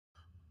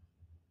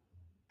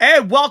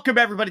And welcome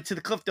everybody to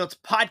the Cliff Notes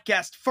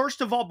podcast.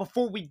 First of all,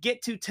 before we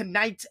get to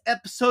tonight's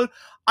episode,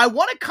 I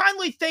want to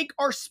kindly thank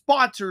our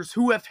sponsors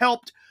who have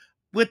helped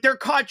with their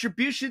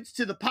contributions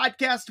to the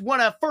podcast.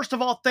 Want to first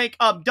of all thank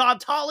Don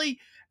Tolley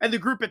and the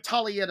group at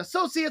Tolley and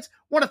Associates.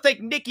 Want to thank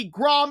Nikki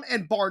Grom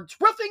and Barnes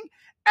Roofing,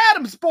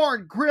 Adams Bar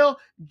and Grill,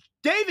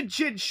 David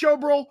Chin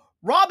Showbro,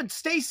 Rob and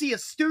Stacy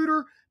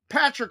Astuder,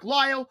 Patrick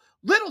Lyle,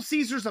 Little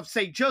Caesars of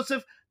St.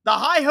 Joseph, the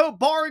High Hope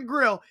Bar and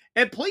Grill,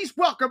 and please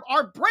welcome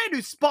our brand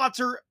new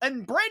sponsor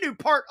and brand new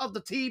part of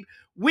the team,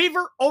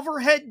 Weaver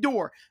Overhead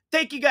Door.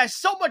 Thank you guys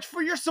so much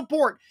for your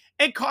support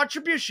and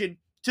contribution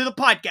to the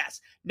podcast.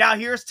 Now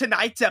here's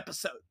tonight's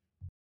episode.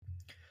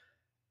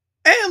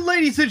 And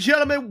ladies and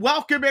gentlemen,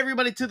 welcome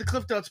everybody to the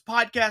Cliff Notes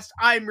podcast.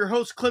 I am your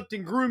host,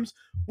 Clifton Grooms.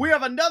 We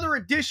have another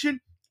edition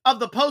of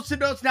the Post-it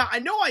Notes. Now, I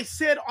know I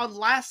said on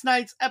last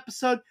night's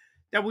episode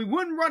that we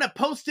wouldn't run a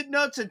Post-it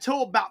Notes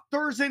until about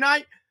Thursday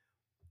night.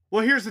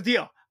 Well, here's the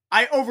deal.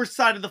 I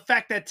oversighted the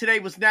fact that today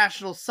was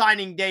National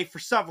Signing Day for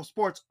several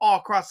sports all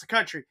across the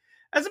country.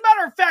 As a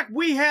matter of fact,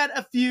 we had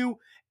a few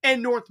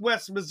in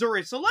Northwest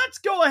Missouri. So let's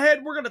go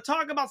ahead. We're going to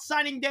talk about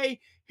signing day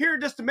here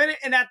in just a minute.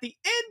 And at the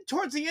end,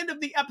 towards the end of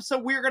the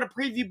episode, we are going to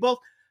preview both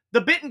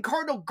the Benton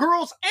Cardinal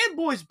girls and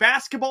boys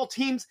basketball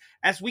teams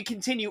as we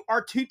continue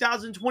our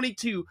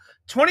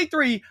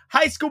 2022-23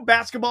 high school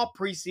basketball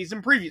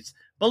preseason previews.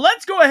 But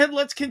let's go ahead.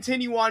 Let's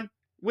continue on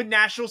with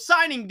National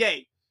Signing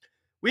Day.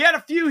 We had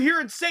a few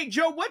here in St.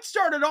 Joe. What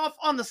started off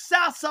on the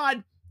south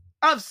side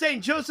of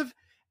St. Joseph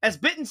as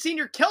Benton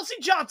senior Kelsey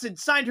Johnson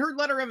signed her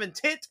letter of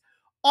intent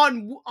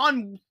on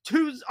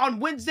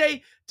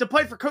Wednesday to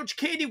play for Coach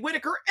Katie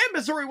Whitaker and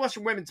Missouri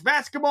Western women's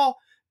basketball.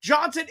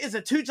 Johnson is a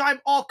two-time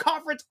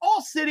all-conference,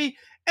 all-city,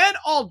 and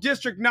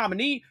all-district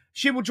nominee.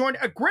 She will join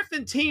a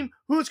Griffin team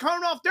who is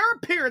coming off their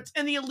appearance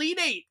in the Elite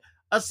Eight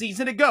a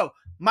season ago.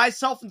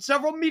 Myself and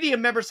several media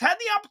members had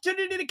the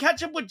opportunity to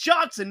catch up with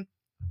Johnson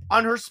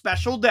on her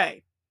special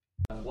day.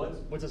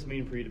 What's this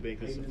mean for you to make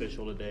this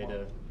official today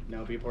to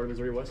now be a part of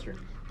Missouri Western?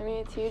 I mean,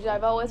 it's huge.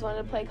 I've always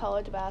wanted to play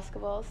college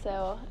basketball,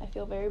 so I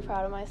feel very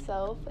proud of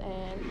myself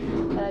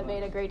and that I've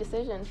made a great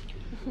decision.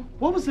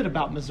 What was it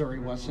about Missouri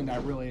Western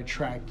that really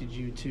attracted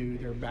you to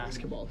their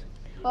basketball team?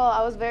 Well,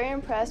 I was very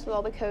impressed with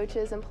all the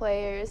coaches and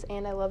players,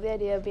 and I love the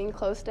idea of being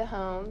close to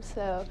home,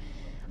 so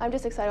I'm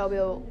just excited I'll be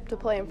able to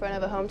play in front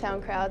of a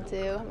hometown crowd,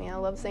 too. I mean, I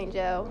love St.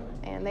 Joe,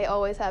 and they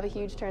always have a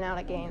huge turnout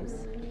at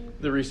games.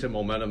 The recent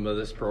momentum of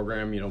this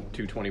program,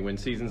 220 win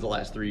seasons the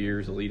last 3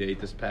 years, Elite Eight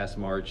this past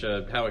March.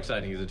 How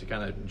exciting is it to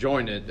kind of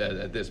join it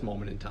at this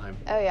moment in time?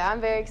 Oh, yeah, I'm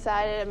very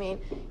excited. I mean,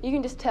 you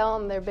can just tell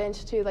on their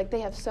bench, too. Like,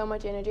 they have so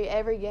much energy.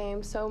 Every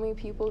game, so many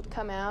people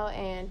come out,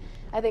 and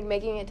I think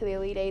making it to the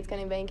Elite Eight is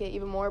going to make it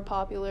even more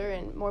popular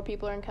and more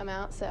people are going to come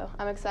out, so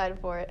I'm excited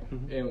for it.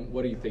 And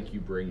what do you think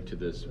you bring to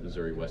this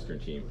Missouri Western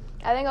team?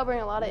 I think I'll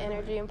bring a lot of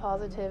energy and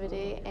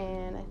positivity,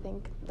 and I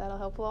think that'll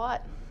help a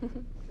lot.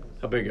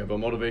 How big of a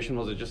motivation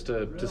was it just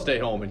to stay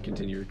home and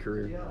continue your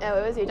career? Oh,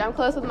 it was huge. I'm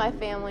close with my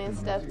family and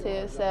stuff,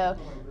 too, so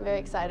I'm very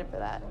excited for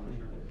that. Do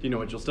you know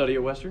what you'll study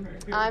at Western?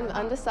 I'm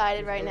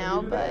undecided right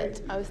now,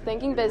 but I was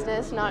thinking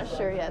business, not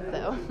sure yet,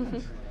 though.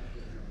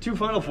 2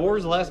 Final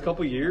Fours the last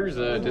couple of years,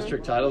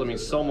 district title. I mean,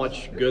 so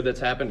much good that's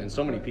happened and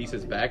so many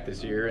pieces back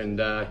this year. And,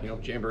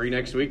 Jamboree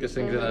next week. This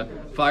thing's going to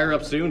fire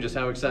up soon. Just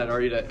how excited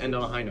are you to end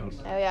on a high note?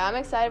 Oh, yeah, I'm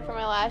excited for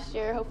my last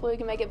year. Hopefully we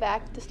can make it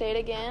back to state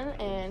again,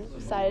 and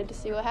excited to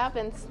see what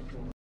happens.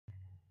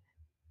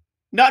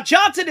 Now,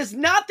 Johnson is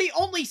not the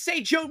only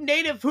St. Joe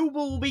native who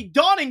will be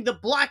donning the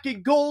black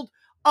and gold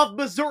of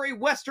Missouri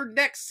Western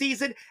next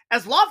season,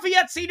 as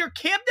Lafayette senior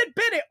Camden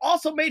Bennett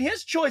also made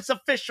his choice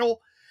official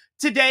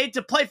today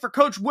to play for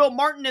Coach Will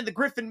Martin and the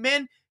Griffin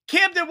men.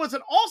 Camden was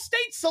an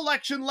all-state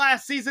selection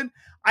last season.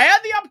 I had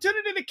the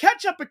opportunity to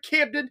catch up with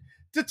Camden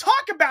to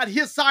talk about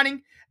his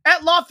signing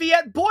at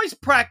Lafayette boys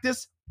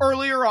practice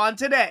earlier on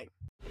today.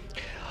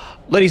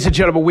 Ladies and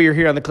gentlemen, we are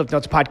here on the Cliff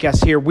Notes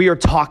podcast here. We are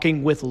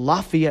talking with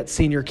Lafayette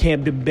senior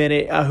Camden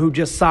Bennett, who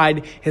just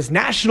signed his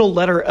national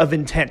letter of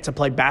intent to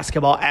play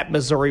basketball at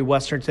Missouri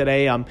Western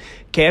today.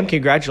 Cam,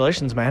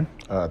 congratulations, man.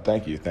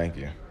 Thank you.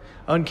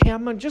 And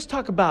Cam, just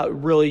talk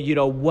about really,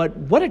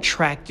 what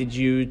attracted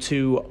you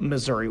to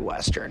Missouri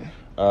Western?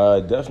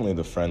 Definitely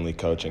the friendly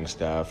coaching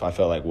staff. I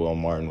felt like Will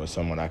Martin was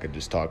someone I could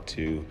just talk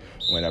to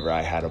whenever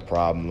I had a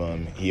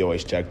problem. He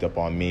always checked up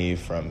on me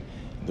from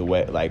the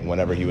way, like,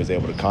 whenever he was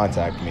able to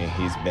contact me,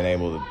 he's been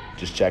able to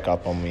just check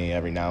up on me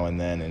every now and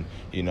then. And,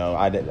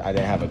 I didn't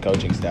have a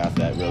coaching staff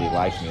that really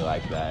liked me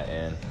like that.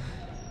 And,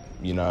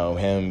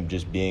 him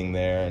just being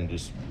there and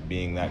just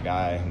being that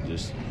guy,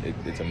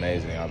 it's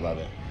amazing. I love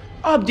it.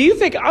 Do you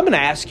think, I'm going to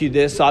ask you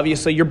this,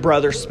 obviously your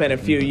brother spent a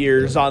few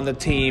years on the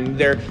team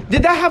there.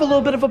 Did that have a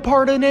little bit of a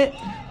part in it?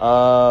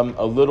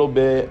 A little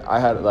bit. I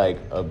had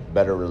a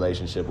better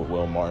relationship with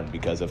Will Martin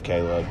because of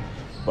Caleb,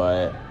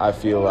 but I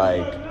feel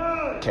like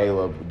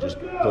Caleb just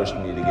pushed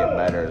me to get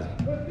better,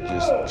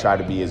 just try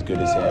to be as good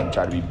as him,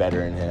 try to be better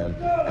than him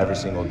every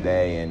single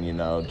day. And,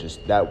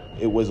 just that,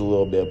 it was a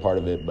little bit a part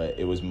of it, but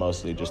it was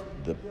mostly just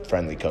the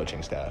friendly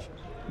coaching staff.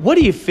 What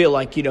do you feel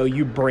like,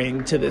 you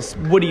bring to this?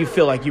 What do you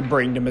feel like you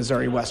bring to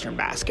Missouri Western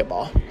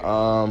basketball?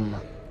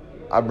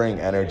 I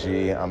bring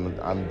energy.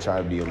 I'm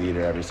trying to be a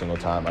leader every single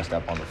time I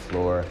step on the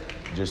floor.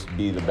 Just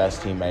be the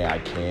best teammate I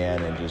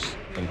can and just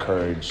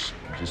encourage,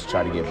 just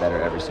try to get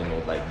better every single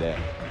day.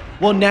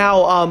 Well,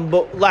 now,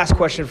 but last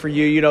question for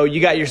you.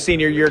 You got your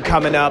senior year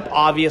coming up.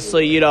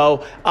 Obviously,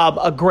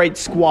 a great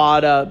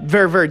squad, a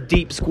very, very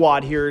deep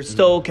squad here.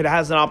 Still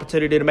has an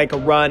opportunity to make a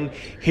run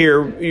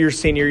here your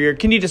senior year.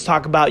 Can you just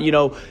talk about,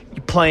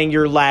 playing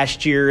your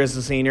last year as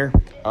a senior?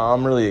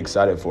 I'm really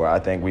excited for it. I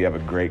think we have a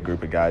great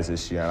group of guys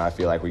this year, and I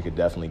feel like we could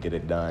definitely get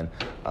it done.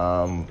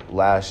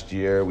 Last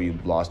year, we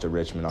lost to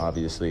Richmond,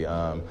 obviously.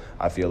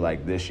 I feel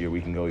like this year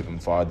we can go even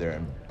farther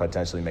and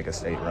potentially make a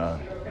state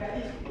run.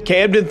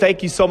 Camden,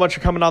 thank you so much for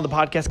coming on the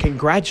podcast.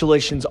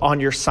 Congratulations on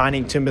your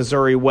signing to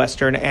Missouri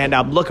Western, and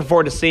I'm looking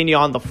forward to seeing you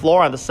on the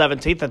floor on the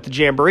 17th at the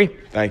Jamboree.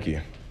 Thank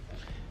you.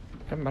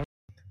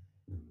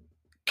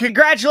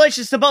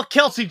 Congratulations to both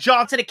Kelsey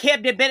Johnson and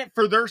Camden Bennett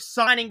for their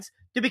signings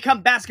to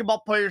become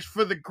basketball players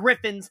for the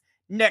Griffins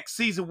next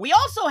season. We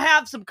also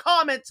have some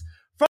comments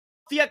from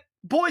the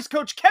boys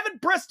coach Kevin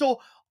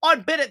Bristol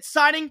on Bennett's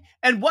signing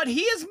and what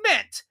he has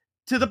meant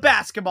to the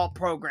basketball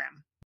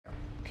program.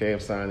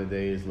 Kev signed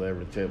today is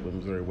level 10 with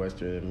Missouri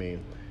Western. I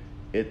mean,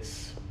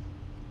 it's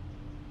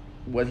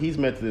what he's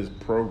meant to this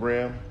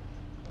program.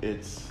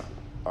 It's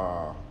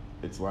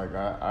like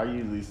I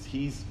usually,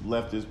 he's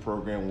left this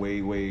program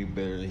way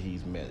better than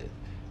he's met it,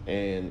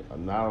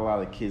 and not a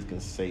lot of kids can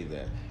say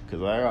that.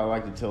 Because I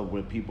like to tell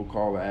when people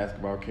call to ask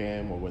about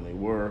Cam or when they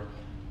were,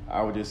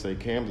 I would just say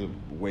Cam's a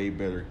way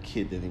better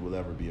kid than he will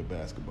ever be a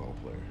basketball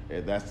player,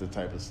 and that's the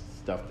type of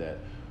stuff that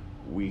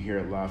we here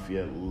at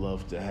Lafayette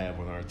love to have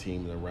on our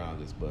team and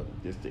around us. But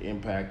just the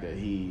impact that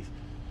he's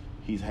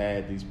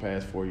had these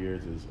past 4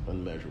 years is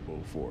unmeasurable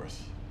for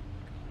us.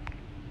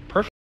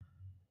 Perfect.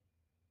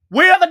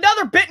 We have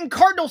another Benton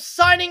Cardinals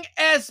signing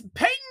as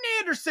Peyton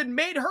Anderson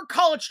made her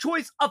college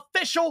choice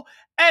official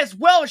as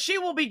well. She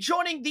will be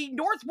joining the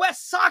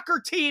Northwest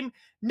soccer team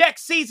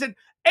next season.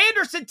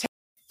 Anderson took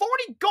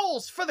 40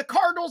 goals for the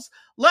Cardinals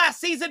last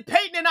season.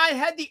 Peyton and I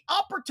had the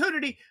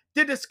opportunity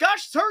to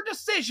discuss her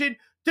decision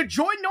to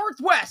join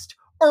Northwest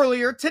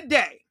earlier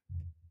today.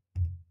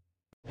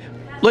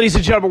 Ladies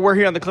and gentlemen, we're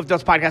here on the Cliff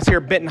Notes podcast here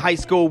at Benton High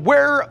School.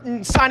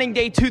 We're signing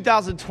day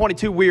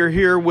 2022. We are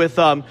here with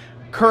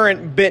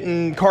current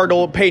Benton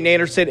Cardinal Peyton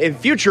Anderson and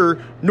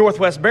future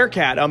Northwest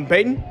Bearcat.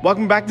 Peyton,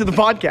 welcome back to the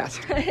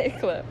podcast. Hey,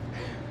 Cliff.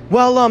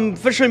 Well,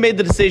 officially made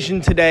the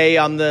decision today.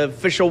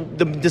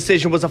 The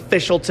decision was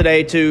official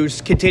today to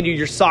continue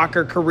your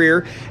soccer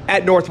career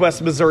at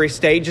Northwest Missouri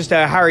State. Just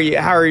how are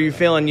you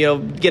feeling?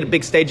 Get a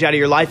big stage out of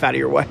your life out of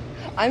your way.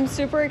 I'm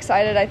super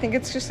excited. I think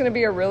it's just going to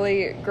be a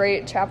really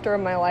great chapter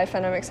of my life,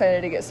 and I'm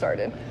excited to get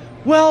started.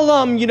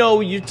 Well,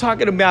 you're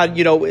talking about,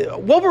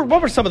 what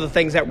were some of the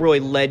things that really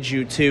led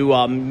you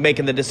to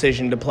making the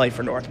decision to play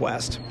for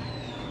Northwest?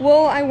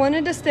 Well, I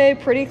wanted to stay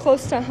pretty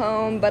close to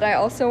home, but I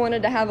also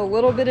wanted to have a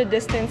little bit of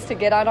distance to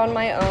get out on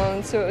my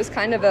own, so it was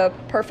kind of a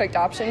perfect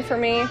option for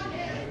me.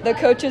 The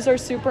coaches are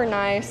super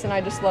nice, and I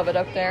just love it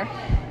up there.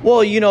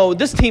 Well,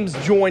 this team's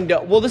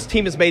this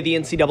team has made the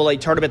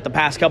NCAA tournament the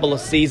past couple of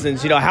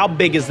seasons. How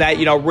big is that,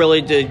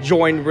 really to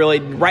join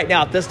right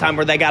now at this time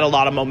where they got a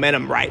lot of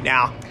momentum right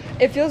now?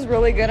 It feels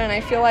really good, and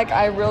I feel like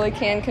I really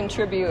can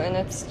contribute, and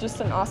it's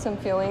just an awesome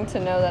feeling to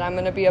know that I'm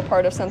going to be a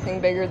part of something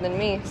bigger than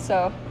me.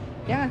 So,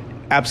 yeah.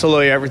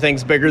 Absolutely.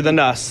 Everything's bigger than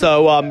us.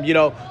 So,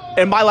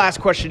 and my last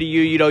question to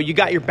you, you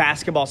got your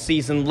basketball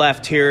season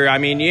left here. I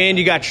mean, and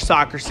you got your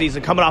soccer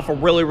season coming off a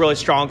really, really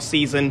strong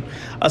season,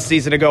 a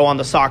season ago on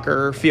the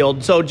soccer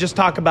field. So just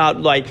talk about,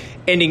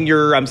 ending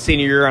your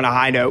senior year on a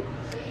high note.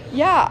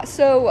 Yeah,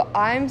 so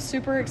I'm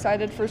super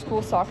excited for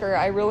school soccer.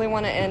 I really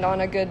want to end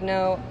on a good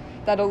note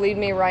that'll lead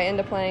me right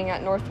into playing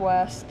at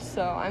Northwest.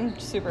 So I'm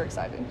super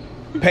excited.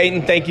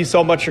 Peyton, thank you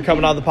so much for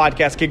coming on the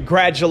podcast.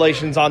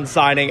 Congratulations on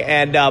signing,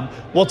 and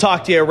we'll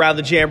talk to you around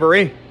the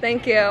Jamboree.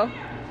 Thank you.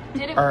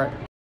 All right.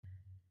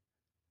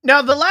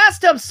 Now, the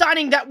last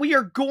signing that we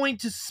are going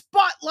to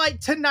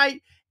spotlight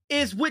tonight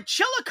is with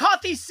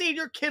Chillicothe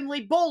senior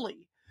Kinley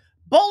Boley.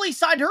 Boley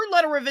signed her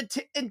letter of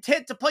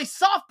intent to play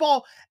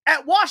softball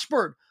at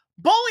Washburn.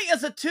 Boley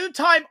is a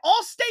two-time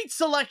All-State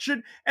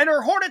selection, and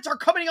her Hornets are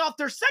coming off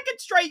their second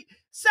straight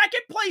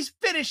second-place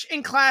finish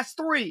in Class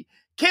 3.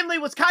 Kinley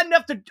was kind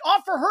enough to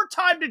offer her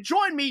time to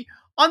join me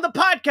on the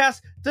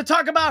podcast to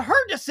talk about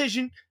her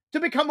decision to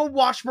become a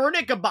Washburn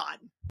Ichabod.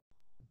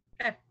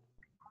 Okay.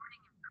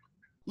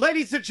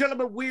 Ladies and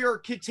gentlemen, we are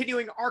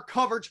continuing our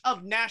coverage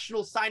of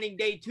National Signing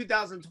Day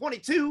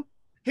 2022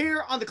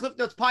 here on the Cliff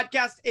Notes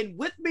podcast. And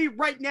with me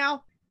right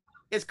now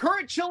is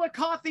current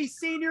Chillicothe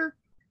senior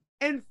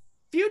and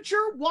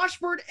future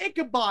Washburn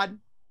Ichabod,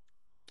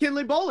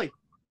 Kinley Boley.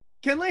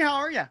 Kinley, how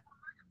are you?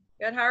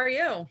 Good. How are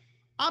you?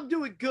 I'm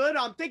doing good.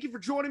 Thank you for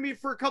joining me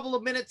for a couple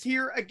of minutes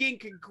here. Again,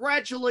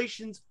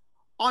 congratulations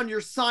on your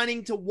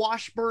signing to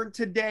Washburn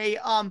today.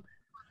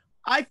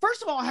 I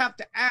first of all have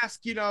to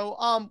ask,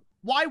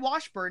 why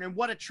Washburn and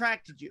what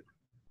attracted you?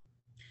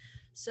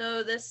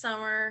 So this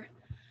summer,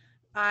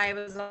 I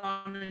was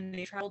on a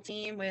new travel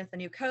team with a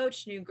new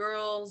coach, new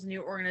girls,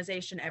 new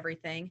organization,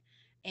 everything.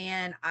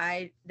 And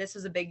this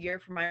was a big year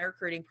for my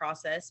recruiting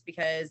process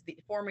because the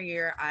former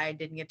year I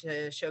didn't get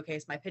to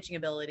showcase my pitching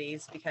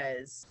abilities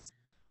because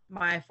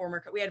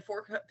we had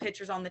four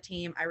pitchers on the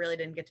team. I really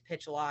didn't get to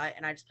pitch a lot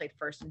and I just played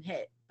first and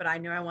hit, but I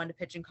knew I wanted to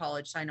pitch in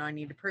college. So I know I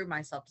need to prove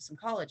myself to some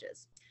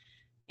colleges.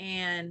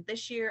 And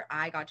this year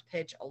I got to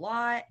pitch a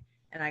lot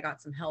and I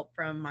got some help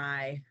from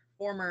my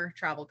former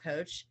travel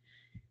coach.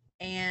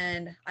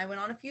 And I went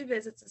on a few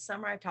visits this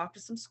summer. I talked to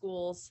some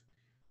schools,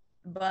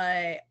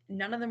 but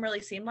none of them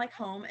really seemed like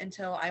home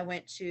until I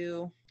went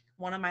to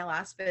one of my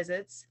last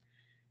visits.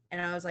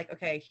 And I was like,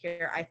 okay,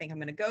 here, I think I'm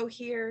going to go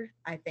here.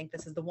 I think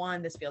this is the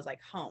one. This feels like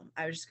home.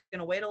 I was just going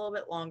to wait a little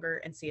bit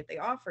longer and see if they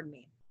offered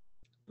me.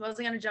 I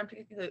wasn't going to jump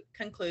to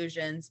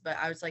conclusions, but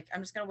I was like,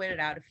 I'm just going to wait it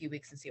out a few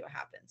weeks and see what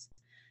happens.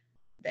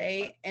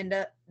 They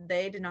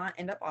did not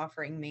end up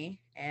offering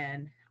me.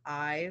 And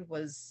I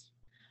was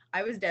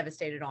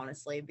devastated,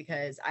 honestly,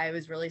 because I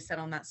was really set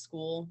on that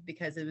school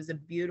because it was a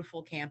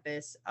beautiful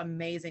campus,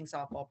 amazing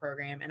softball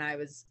program. And I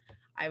was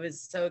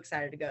so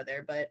excited to go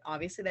there, but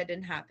obviously that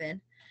didn't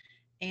happen.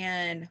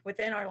 And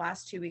within our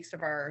last 2 weeks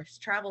of our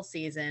travel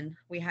season,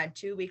 we had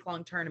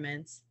 2-week-long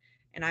tournaments.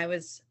 And I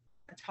was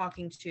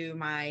talking to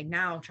my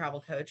new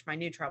travel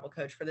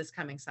coach for this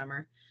coming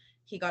summer.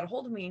 He got a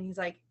hold of me and he's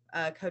like,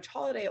 Coach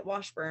Holiday at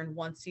Washburn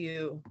wants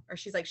you, or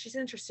she's like, she's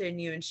interested in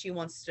you and she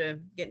wants to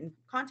get in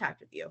contact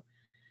with you.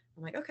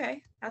 I'm like,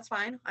 okay, that's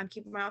fine. I'm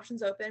keeping my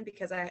options open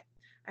because I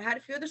had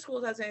a few other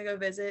schools I was going to go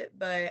visit,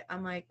 but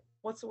I'm like,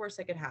 what's the worst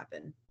that could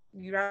happen?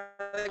 You'd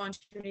rather go on too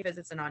many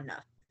visits than not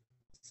enough.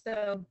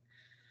 So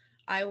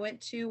I went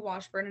to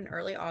Washburn in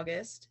early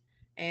August.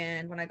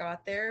 And when I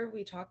got there,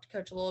 we talked to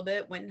Coach a little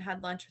bit, went and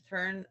had lunch with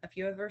her and a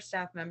few of her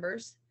staff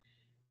members.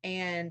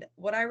 And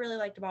what I really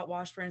liked about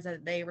Washburn is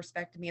that they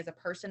respected me as a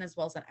person as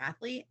well as an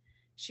athlete.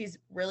 She's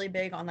really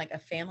big on like a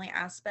family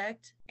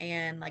aspect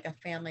and like a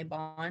family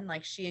bond.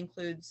 Like she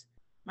includes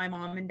my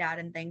mom and dad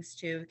and things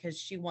too, because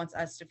she wants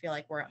us to feel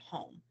like we're at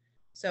home.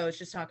 So it's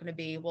just not going to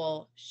be,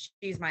 well,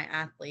 she's my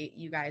athlete,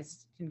 you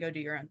guys can go do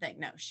your own thing.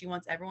 No, she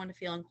wants everyone to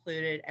feel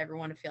included,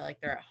 everyone to feel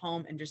like they're at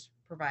home and just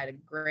provide a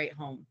great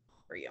home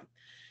for you.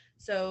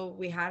 So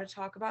we had to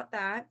talk about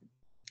that.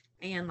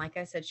 And like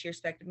I said, she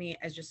respected me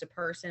as just a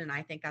person. And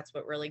I think that's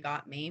what really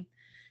got me.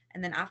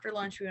 And then after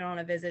lunch, we went on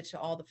a visit to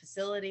all the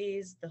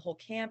facilities, the whole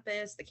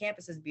campus. The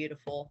campus is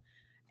beautiful.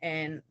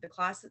 And the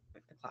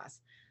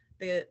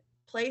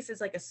place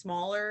is like a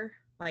smaller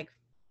like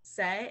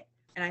set.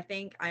 And I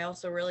think I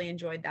also really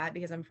enjoyed that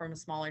because I'm from a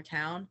smaller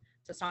town.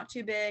 So it's not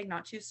too big,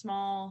 not too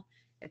small.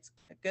 It's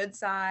a good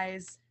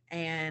size.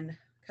 And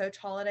Coach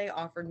Holiday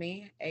offered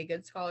me a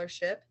good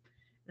scholarship.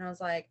 And I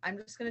was like, I'm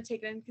just going to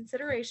take it into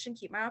consideration,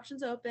 keep my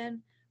options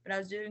open. But I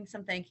was doing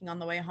some thinking on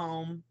the way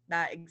home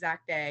that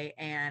exact day.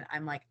 And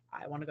I'm like,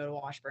 I want to go to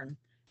Washburn.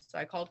 So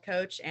I called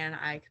Coach and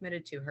I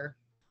committed to her.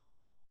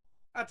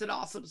 That's an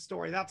awesome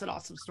story.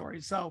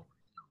 So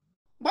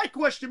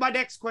my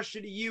next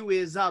question to you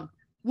is,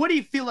 what do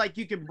you feel like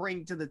you can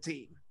bring to the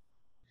team?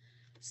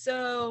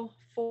 So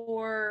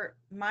for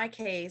my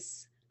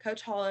case,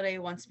 Coach Holiday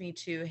wants me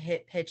to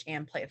hit, pitch,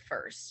 and play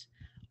first.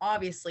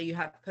 Obviously, you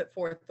have to put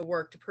forth the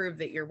work to prove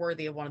that you're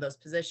worthy of one of those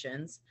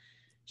positions.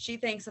 She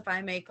thinks if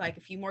I make like a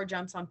few more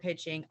jumps on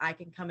pitching, I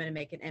can come in and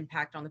make an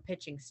impact on the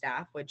pitching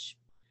staff, which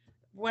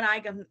when I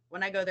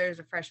go there as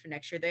a freshman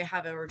next year, they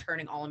have a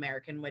returning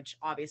All-American, which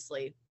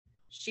obviously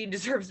she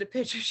deserves to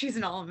pitch if she's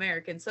an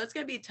All-American. So it's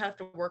going to be tough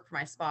to work for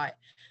my spot.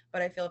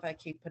 But I feel if I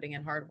keep putting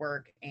in hard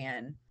work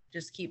and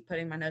just keep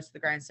putting my nose to the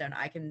grindstone,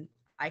 I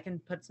can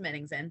put some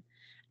innings in.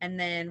 And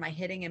then my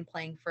hitting and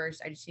playing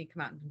first, I just need to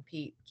come out and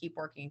compete, keep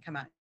working and come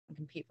out and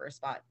compete for a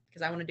spot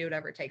because I want to do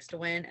whatever it takes to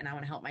win and I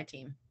want to help my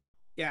team.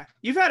 Yeah.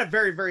 You've had a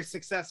very, very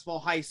successful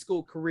high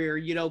school career,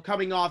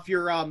 coming off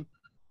your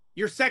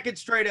second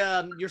straight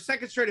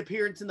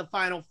appearance in the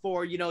Final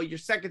Four, your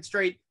second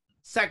straight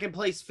second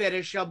place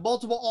finish,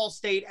 multiple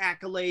all-state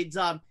accolades,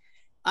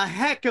 a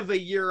heck of a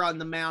year on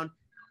the mound.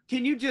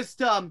 Can you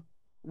just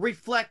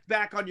reflect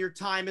back on your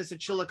time as a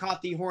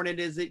Chillicothe Hornet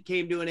as it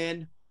came to an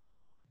end?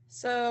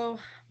 So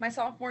my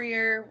sophomore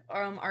year,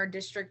 our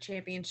district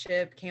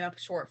championship came up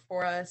short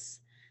for us,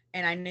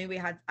 and I knew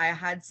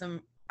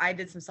I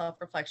did some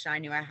self-reflection. I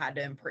knew I had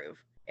to improve.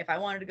 If I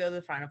wanted to go to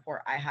the Final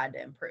Four, I had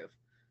to improve.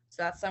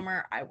 So that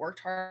summer, I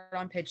worked hard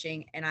on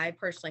pitching, and I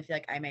personally feel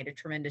like I made a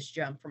tremendous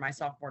jump from my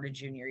sophomore to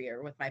junior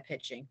year with my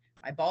pitching.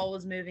 My ball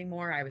was moving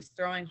more. I was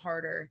throwing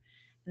harder.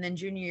 And then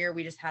junior year,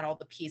 we just had all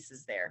the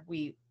pieces there.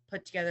 We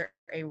put together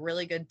a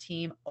really good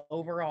team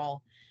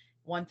overall,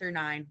 1 through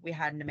 9. We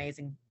had an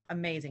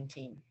amazing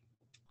team.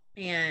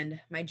 And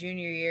my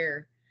junior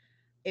year,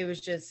 it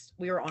was just,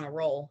 we were on a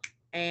roll.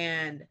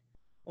 And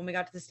when we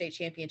got to the state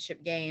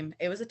championship game,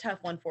 it was a tough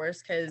one for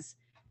us because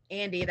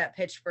Andy, that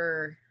pitched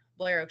for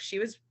Blair Oaks, she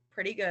was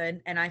pretty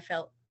good. And I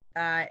felt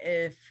that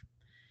if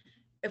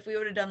we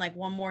would have done like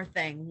one more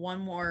thing, one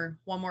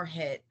more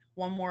hit,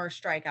 one more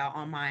strikeout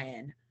on my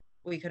end,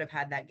 we could have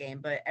had that game.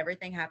 But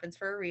everything happens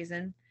for a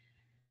reason.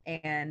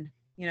 And,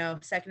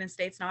 second in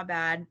state's not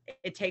bad.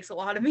 It takes a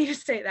lot of me to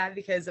say that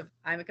because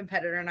I'm a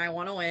competitor and I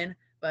want to win.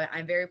 But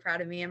I'm very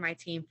proud of me and my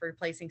team for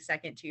placing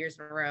second 2 years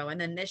in a row.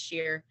 And then this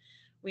year,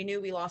 we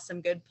knew we lost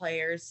some good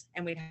players,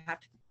 and we have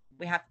to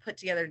put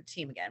together a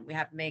team again. We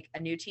have to make a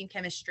new team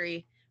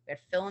chemistry. We have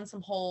to fill in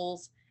some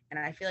holes, and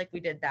I feel like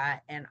we did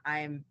that. And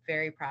I'm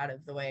very proud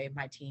of the way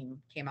my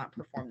team came out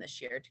and performed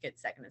this year to get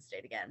second in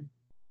state again.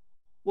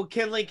 Well,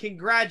 Kinley,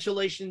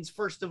 congratulations,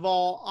 first of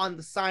all, on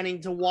the signing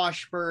to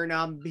Washburn.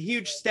 A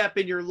huge step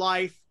in your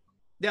life.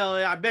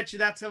 I bet you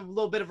that's a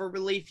little bit of a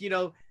relief,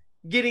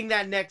 getting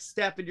that next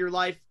step in your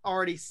life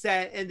already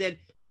set. And then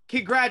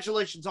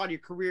congratulations on your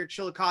career at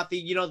Chillicothe.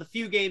 The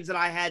few games that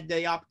I had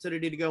the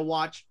opportunity to go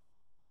watch,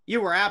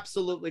 you were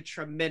absolutely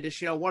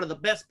tremendous. One of the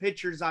best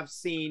pitchers I've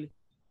seen.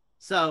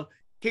 So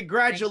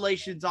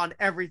congratulations on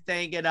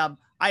everything. And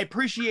I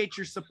appreciate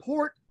your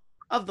support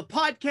of the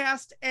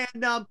podcast.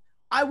 And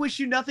I wish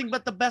you nothing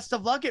but the best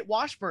of luck at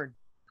Washburn.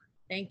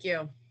 Thank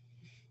you.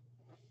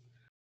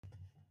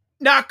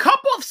 Now, a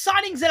couple of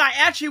signings that I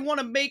actually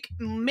want to make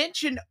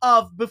mention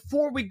of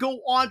before we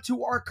go on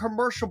to our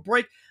commercial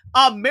break.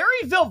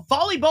 Maryville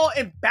volleyball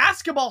and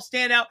basketball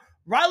standout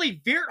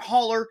Riley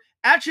Veerthaler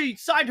actually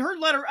signed her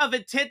letter of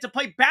intent to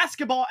play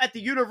basketball at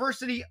the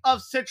University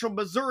of Central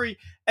Missouri.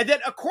 And then,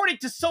 according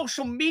to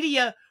social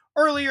media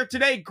earlier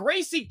today,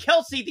 Gracie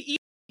Kelsey, the East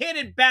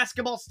Cannon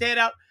basketball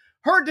standout,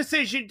 her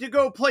decision to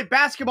go play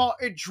basketball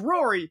in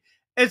Drury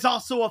is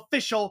also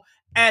official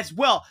as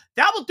well.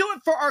 That will do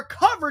it for our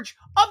coverage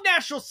of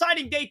National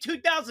Signing Day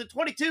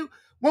 2022.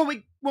 We're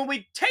going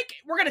to take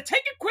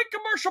a quick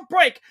commercial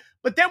break,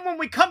 but then when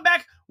we come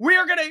back, we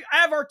are going to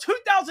have our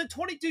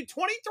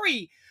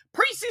 2022-23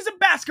 preseason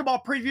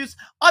basketball previews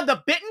on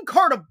the Benton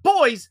Cardinals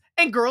boys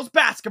and girls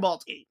basketball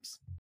teams.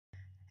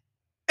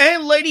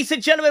 And ladies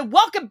and gentlemen,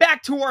 welcome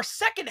back to our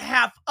second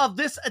half of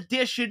this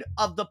edition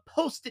of the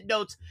Post-it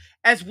Notes,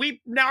 as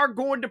we now are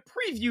going to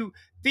preview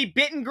the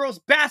Benton girls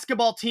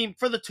basketball team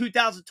for the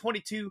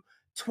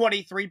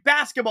 2022-23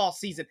 basketball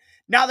season.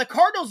 Now, the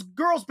Cardinals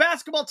girls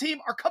basketball team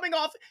are coming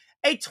off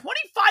a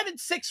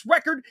 25-6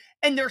 record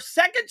in their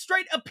second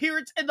straight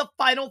appearance in the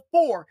Final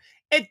Four,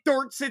 and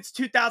third since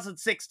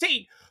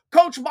 2016.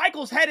 Coach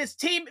Michaels had his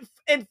team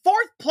in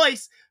fourth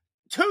place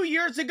 2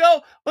 years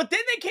ago, but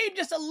then they came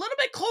just a little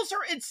bit closer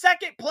in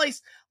second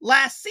place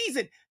last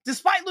season.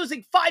 Despite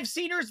losing 5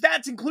 seniors,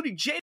 that's including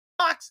Jada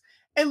Fox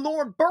and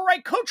Lauren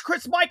Burright, Coach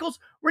Chris Michaels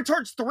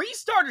returns 3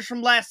 starters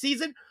from last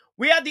season.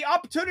 We had the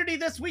opportunity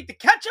this week to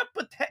catch up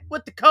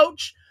with the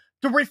coach,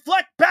 to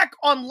reflect back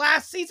on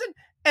last season,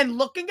 and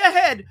looking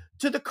ahead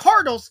to the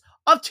Cardinals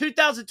of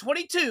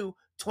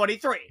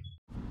 2022-23.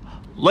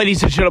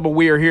 Ladies and gentlemen,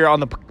 we are here on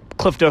the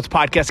Cliff Notes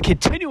podcast,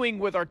 continuing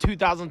with our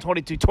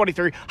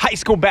 2022-23 high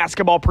school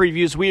basketball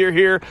previews. We are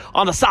here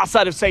on the south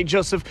side of St.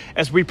 Joseph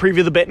as we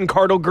preview the Benton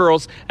Cardinal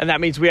girls, and that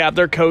means we have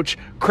their coach,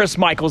 Chris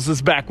Michaels,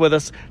 is back with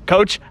us.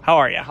 Coach, how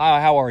are you? Hi,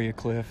 how are you,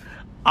 Cliff?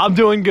 I'm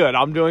doing good.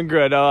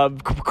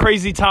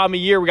 Crazy time of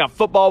year. We got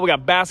football. We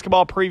got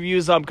basketball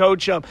previews.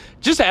 Coach,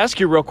 just to ask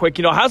you real quick,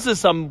 how's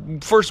this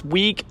first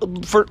week,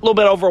 for a little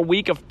bit over a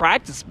week of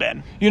practice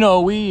been?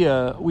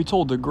 We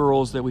told the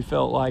girls that we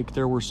felt like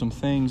there were some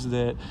things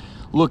that,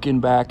 looking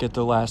back at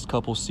the last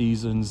couple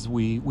seasons,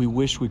 we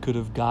wish we could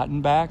have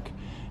gotten back.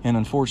 And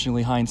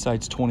unfortunately,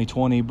 hindsight's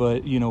 20/20.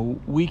 But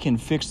we can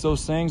fix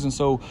those things. And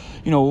so,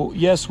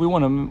 yes, we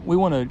want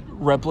to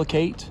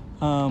replicate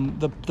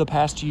the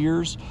past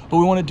years, but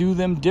we want to do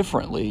them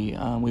differently.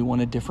 We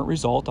want a different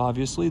result.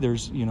 Obviously,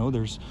 there's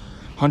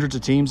hundreds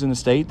of teams in the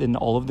state, and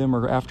all of them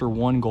are after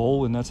one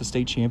goal, and that's a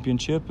state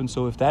championship. And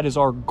so if that is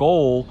our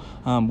goal,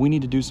 we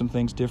need to do some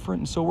things different.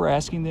 And so we're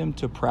asking them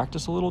to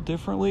practice a little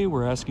differently.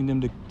 We're asking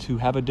them to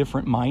have a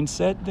different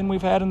mindset than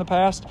we've had in the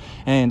past.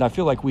 And I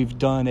feel like we've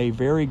done a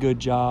very good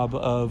job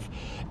of,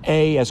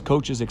 as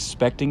coaches,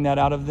 expecting that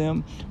out of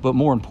them, but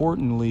more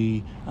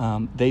importantly,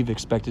 they've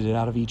expected it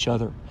out of each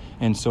other.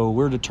 And so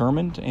we're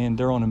determined, and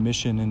they're on a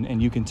mission,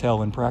 and you can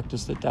tell in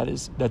practice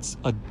that's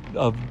a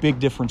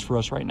big difference for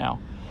us right now.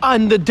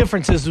 And the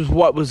differences is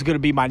what was going to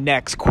be my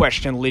next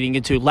question leading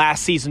into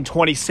last season,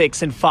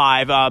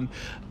 26-5.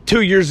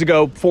 2 years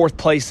ago, 4th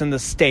place in the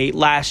state.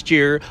 Last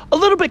year, a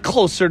little bit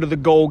closer to the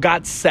goal,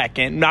 got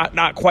second,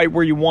 not quite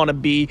where you want to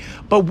be.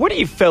 But what do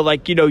you feel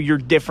like, your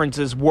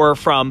differences were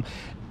from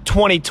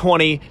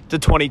 2020 to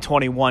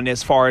 2021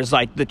 as far as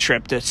like the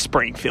trip to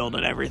Springfield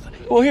and everything?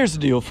 Well, here's the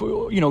deal.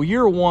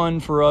 Year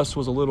one for us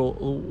was a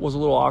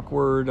little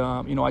awkward.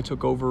 I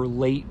took over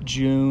late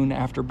June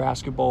after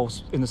basketball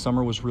in the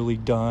summer was really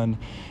done.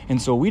 And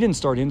so we didn't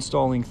start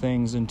installing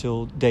things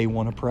until day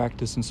one of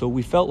practice. And so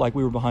we felt like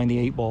we were behind the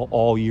 8 ball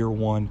all year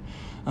one.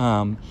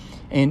 I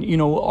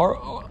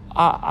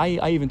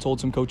even told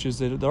some coaches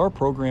that our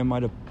program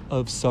might have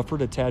have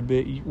suffered a tad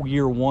bit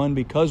year one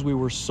because we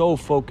were so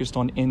focused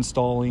on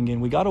installing,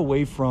 and we got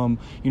away from,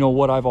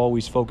 what I've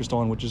always focused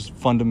on, which is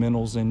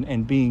fundamentals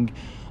and being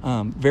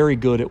very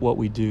good at what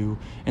we do.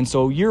 And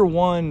so year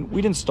one,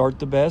 we didn't start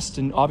the best,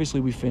 and obviously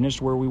we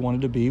finished where we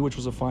wanted to be, which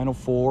was a Final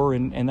Four,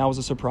 and that was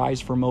a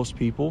surprise for most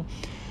people.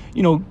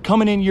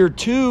 Coming in year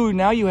two,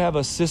 now you have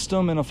a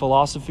system and a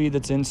philosophy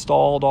that's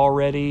installed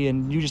already,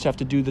 and you just have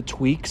to do the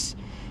tweaks.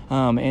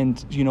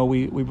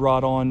 We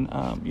brought on,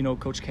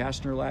 Coach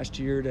Kastner last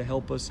year to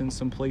help us in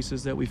some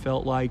places that we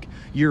felt like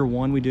year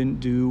one we didn't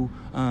do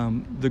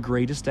the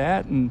greatest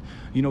at. And,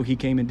 he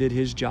came and did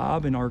his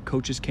job, and our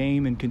coaches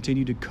came and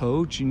continued to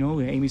coach.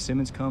 Amy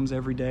Simmons comes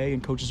every day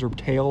and coaches her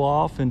tail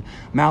off, and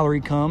Mallory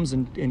comes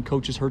and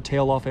coaches her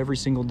tail off every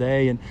single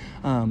day.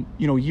 And,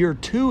 year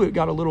two, it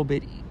got a little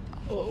bit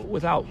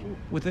without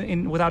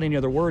any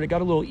other word, it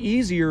got a little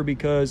easier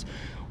because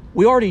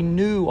we already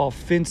knew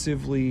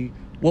offensively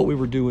what we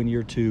were doing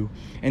year two.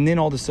 And then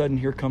all of a sudden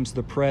here comes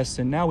the press,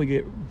 and now we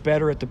get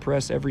better at the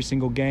press every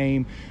single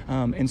game.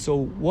 And so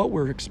what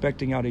we're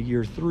expecting out of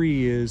year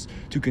three is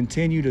to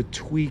continue to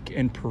tweak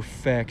and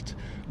perfect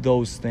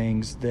those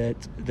things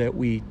that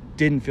we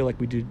didn't feel like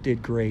we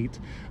did great.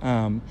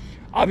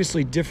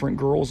 Obviously different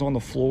girls on the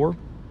floor.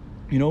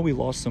 We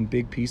lost some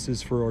big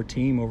pieces for our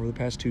team over the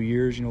past 2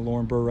 years.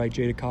 Lauren Burwright,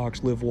 Jada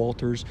Cox, Liv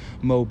Walters,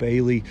 Mo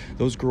Bailey.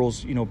 Those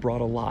girls,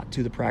 brought a lot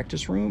to the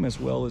practice room as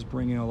well as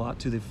bringing a lot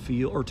to the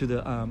field or to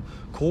the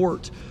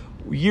court.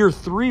 Year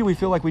three, we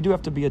feel like we do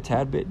have to be a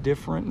tad bit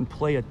different and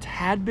play a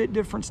tad bit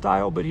different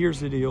style. But here's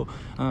the deal.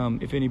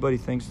 If anybody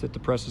thinks that the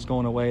press is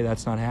going away,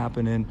 that's not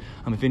happening.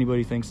 If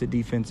anybody thinks that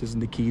defense isn't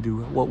the key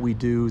to what we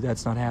do,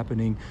 that's not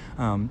happening.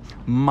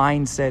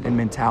 Mindset and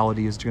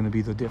mentality is going to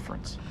be the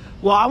difference.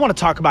 Well, I want to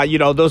talk about,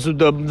 those are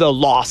the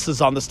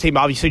losses on this team.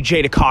 Obviously,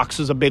 Jada Cox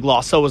was a big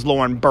loss. So was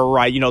Lauren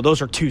Burwright.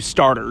 Those are two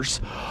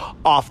starters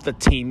off the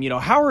team.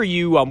 How are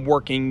you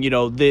working,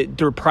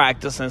 through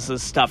practices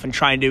and stuff and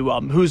trying to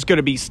who's going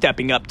to be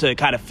stepping up to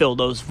kind of fill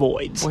those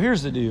voids? Well,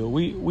 here's the deal.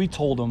 We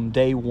told them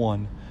day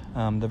one,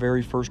 the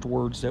very first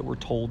words that were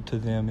told to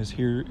them is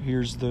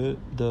here's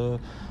the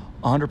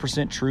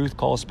 100% truth,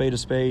 call a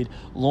spade.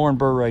 Lauren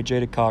Burwright,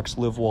 Jada Cox,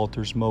 Liv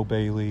Walters, Mo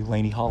Bailey,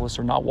 Lainey Hollis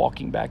are not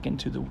walking back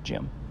into the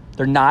gym.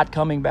 They're not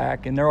coming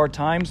back. And there are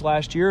times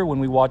last year when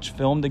we watch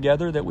film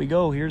together that we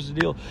go, here's the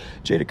deal.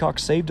 Jada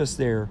Cox saved us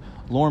there.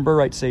 Lauren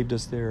Burwright saved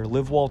us there.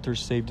 Liv Walters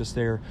saved us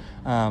there.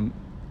 And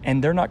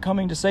they're not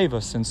coming to save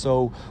us. And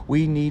so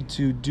we need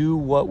to do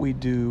what we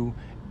do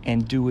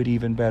and do it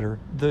even better.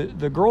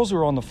 The girls who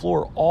are on the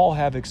floor all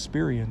have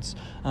experience.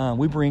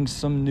 We bring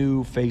some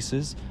new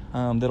faces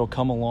that'll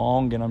come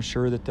along, and I'm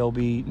sure that they'll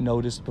be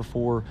noticed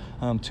before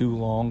too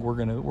long. We're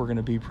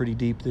gonna be pretty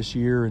deep this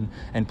year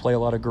and play a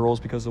lot of girls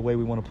because of the way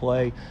we want to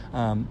play.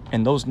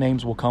 And those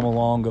names will come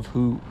along of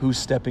who's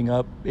stepping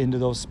up into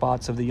those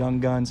spots of the young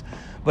guns.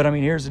 But,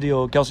 here's the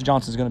deal. Kelsey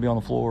Johnson's going to be on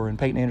the floor, and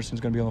Peyton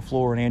Anderson's going to be on the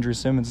floor, and Andrea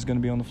Simmons is going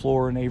to be on the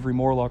floor, and Avery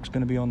Morlock's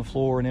going to be on the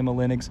floor, and Emma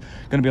Lennox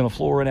going to be on the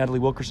floor, and Natalie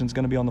Wilkerson's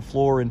going to be on the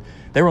floor, and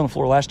they were on the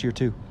floor last year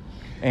too.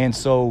 And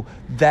so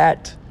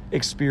that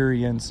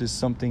experience is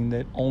something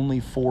that only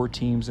 4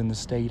 teams in the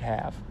state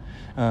have.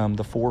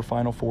 The 4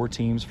 Final Four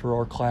teams for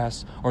our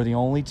class are the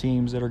only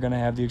teams that are going to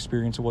have the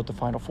experience of what the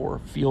Final Four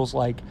feels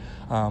like,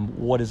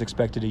 what is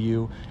expected of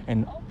you.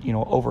 And,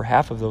 over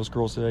half of those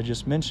girls that I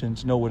just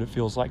mentioned know what it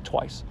feels like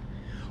twice.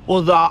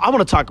 Well, I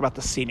want to talk about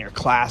the senior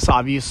class.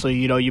 Obviously,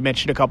 you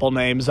mentioned a couple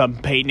names,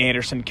 Peyton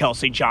Anderson,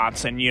 Kelsey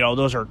Johnson.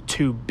 Those are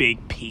 2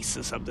 big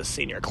pieces of the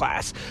senior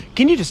class.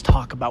 Can you just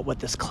talk about what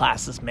this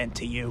class has meant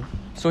to you?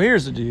 So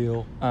here's the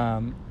deal.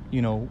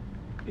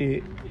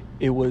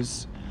 It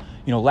was,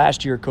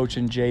 last year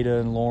coaching Jada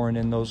and Lauren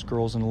and those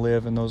girls and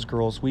Liv and those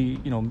girls, we,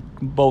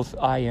 both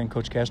I and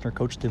Coach Kastner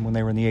coached them when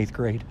they were in the 8th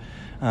grade.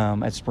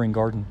 At Spring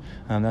Garden.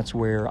 That's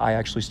where I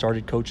actually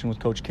started coaching with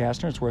Coach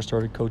Kastner. It's where I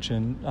started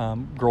coaching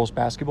girls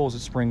basketball was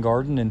at Spring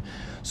Garden. And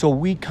so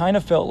we kind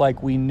of felt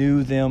like we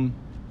knew them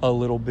a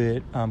little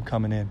bit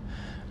coming in.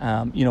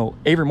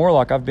 Avery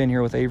Morlock, I've been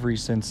here with Avery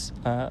since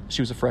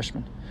she was a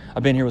freshman.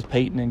 I've been here with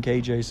Peyton and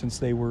KJ since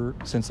they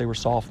were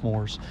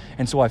sophomores.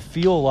 And so I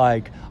feel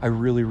like I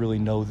really, really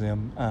know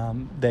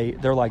them.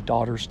 They're like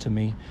daughters to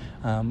me.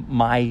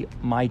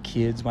 My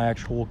kids, my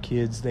actual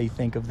kids, they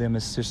think of them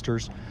as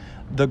sisters.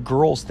 The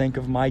girls think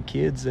of my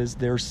kids as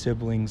their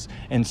siblings.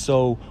 And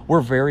so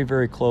we're very,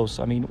 very close.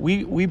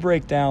 We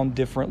break down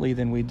differently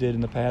than we did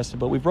in the past,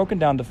 but we've broken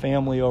down to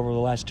family over the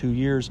last 2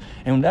 years,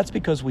 and that's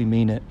because we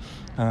mean it.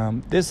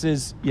 This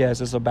is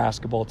a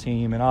basketball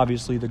team, and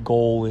obviously the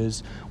goal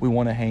is we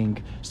want to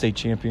hang state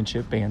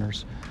championship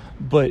banners.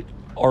 But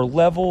our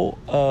level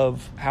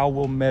of how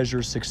we'll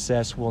measure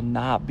success will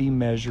not be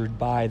measured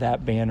by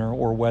that banner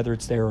or whether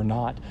it's there or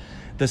not.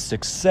 The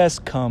success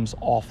comes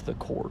off the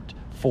court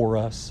for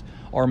us.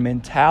 Our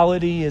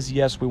mentality is,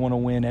 yes, we want to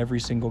win every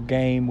single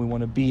game. We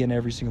want to be in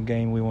every single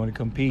game. We want to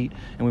compete,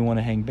 and we want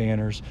to hang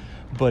banners.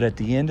 But at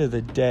the end of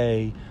the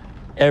day,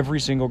 every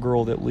single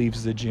girl that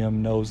leaves the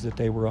gym knows that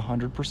they were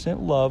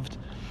 100% loved,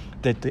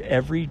 that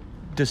every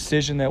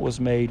decision that was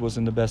made was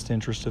in the best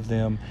interest of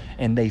them,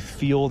 and they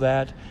feel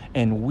that,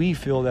 and we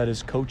feel that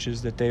as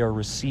coaches, that they are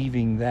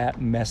receiving that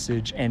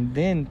message and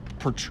then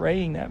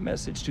portraying that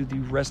message to the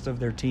rest of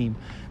their team.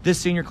 This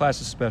senior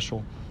class is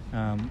special,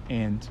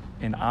 and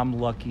I'm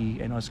lucky,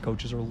 and us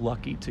coaches are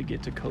lucky to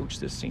get to coach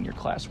this senior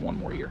class one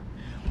more year.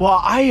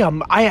 Well,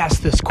 I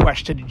asked this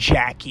question to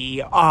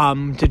Jackie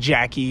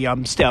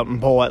Stelton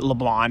Bull at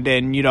LeBlond,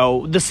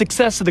 and the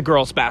success of the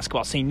girls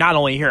basketball scene, not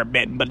only here at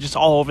Benton but just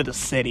all over the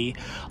city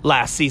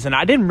last season.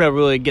 I didn't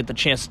really get the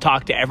chance to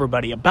talk to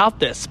everybody about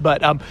this,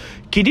 but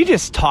can you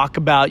just talk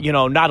about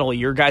not only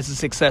your guys'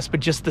 success but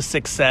just the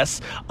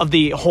success of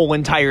the whole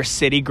entire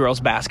city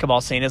girls basketball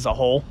scene as a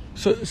whole?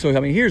 So I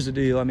mean, here's the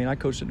deal. I mean, I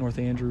coached at North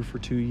Andrew for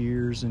 2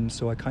 years, and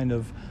so I kind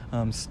of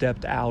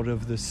stepped out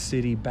of the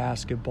city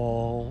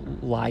basketball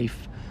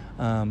life.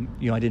 I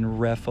didn't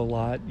ref a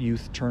lot,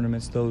 youth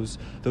tournaments those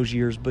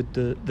years, but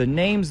the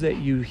names that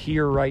you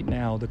hear right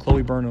now, the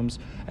Chloe Burnhams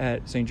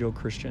at St. Joe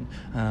Christian,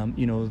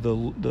 the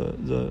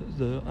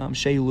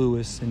Shea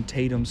Lewis and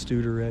Tatum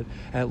Studer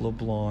at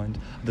LeBlond,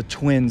 the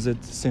twins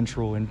at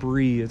Central, and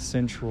Bree at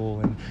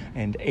Central,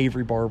 and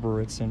Avery Barber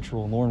at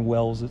Central, and Lauren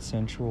Wells at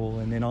Central,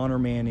 and then Honor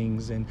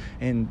Mannings and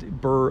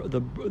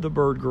the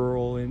Bird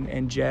Girl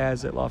and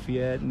Jazz at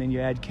Lafayette, and then you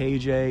add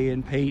KJ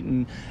and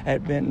Peyton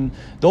at Benton.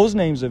 Those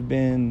names have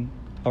been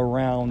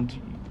around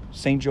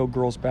St. Joe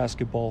girls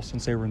basketball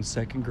since they were in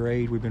second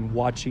grade. We've been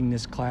watching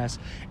this class.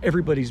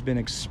 Everybody's been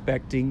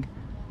expecting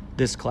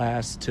this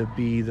class to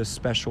be the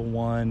special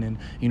one, and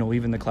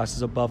even the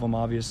classes above them,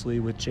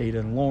 obviously, with Jada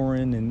and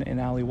Lauren and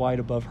Allie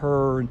White above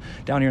her, and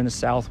down here in the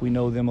South we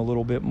know them a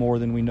little bit more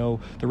than we know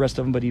the rest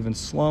of them, but even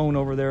Sloan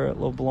over there at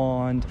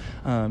LeBlond,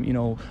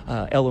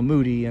 Ella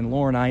Moody and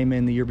Lauren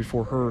Iman the year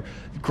before her.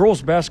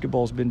 Girls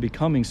basketball has been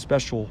becoming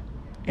special,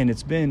 and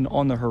it's been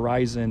on the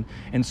horizon.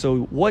 And so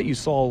what you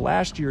saw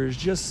last year is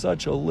just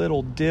such a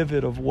little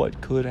divot of what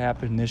could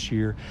happen this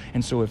year.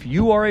 And so if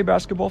you are a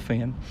basketball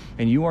fan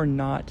and you are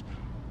not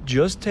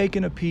just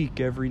taking a peek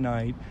every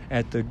night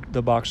at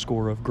the box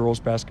score of girls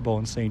basketball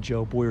in St.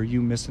 Joe, boy, are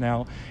you missing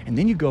out. And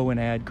then you go and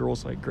add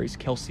girls like Grace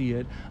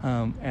Kelsey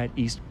at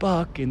East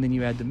Buck, and then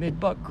you add the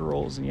Mid-Buck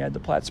girls, and you add the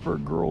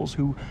Plattsburgh girls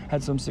who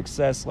had some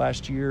success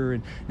last year,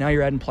 and now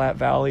you're adding Platte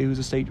Valley, who's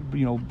a state,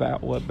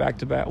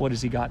 back-to-back, what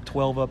has he got,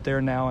 12 up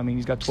there now? I mean,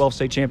 he's got 12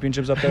 state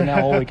championships up there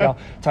now. Holy cow.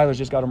 Tyler's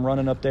just got them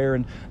running up there.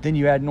 And then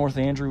you add North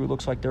Andrew, who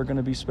looks like they're going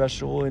to be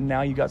special, and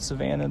now you got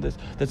Savannah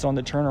that's on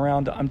the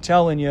turnaround. I'm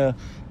telling you,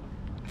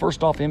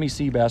 first off,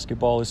 MEC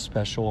basketball is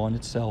special on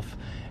itself.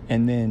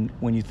 And then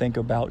when you think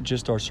about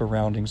just our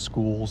surrounding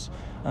schools,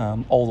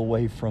 all the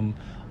way from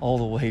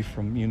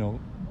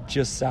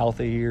just south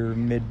of here,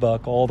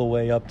 Mid-Buck, all the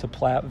way up to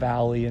Platte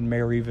Valley and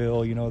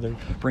Maryville. They're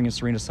bringing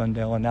Serena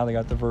Sundell, and now they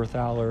got the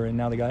Verthaler, and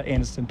now they got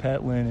Aniston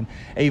Petlin and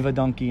Ava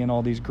Dunkey and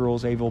all these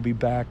girls. Ava will be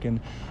back,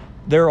 and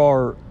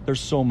there's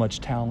so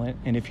much talent.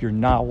 And if you're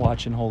not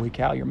watching, holy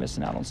cow, you're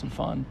missing out on some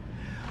fun.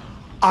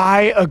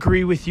 I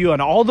agree with you on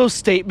all those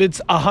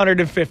statements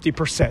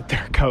 150%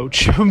 there,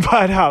 Coach.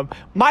 But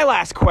my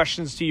last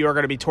questions to you are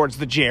going to be towards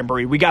the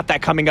Jamboree. We got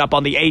that coming up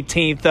on the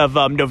 18th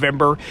of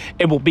November,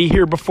 and we'll be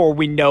here before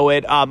we know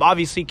it.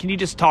 Obviously, can you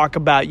just talk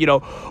about,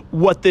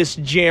 what this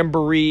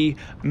Jamboree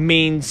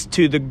means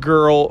to the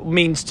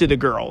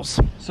girls?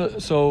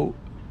 So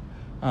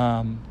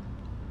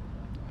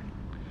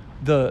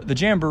the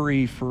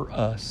Jamboree for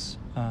us,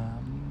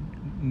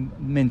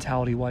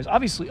 mentality-wise,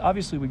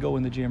 obviously we go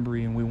in the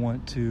Jamboree and we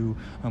want to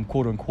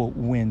quote-unquote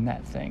win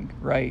that thing,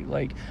 right?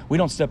 Like, we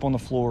don't step on the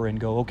floor and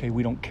go, okay,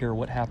 we don't care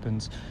what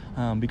happens,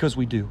 because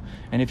we do.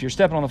 And if you're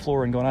stepping on the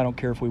floor and going, I don't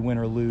care if we win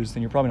or lose,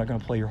 then you're probably not going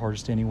to play your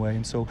hardest anyway.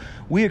 And so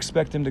we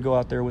expect them to go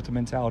out there with the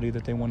mentality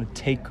that they want to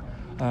take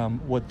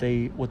what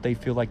they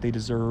feel like they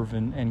deserve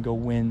and go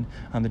win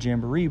on the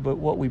Jamboree. But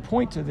what we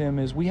point to them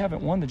is we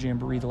haven't won the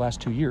Jamboree the last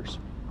 2 years,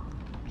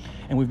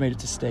 and we've made it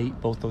to state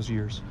both those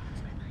years.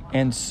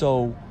 And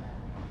so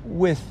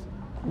with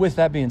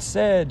that being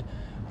said,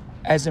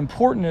 as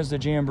important as the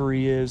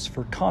Jamboree is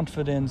for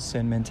confidence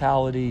and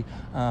mentality,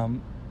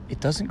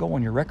 it doesn't go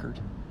on your record.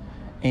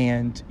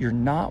 And you're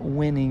not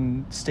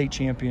winning state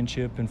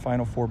championship and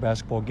Final Four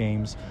basketball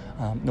games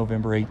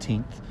November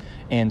 18th.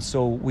 And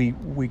so we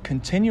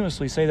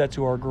continuously say that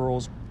to our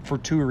girls for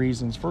two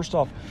reasons. First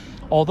off,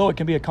 although it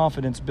can be a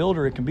confidence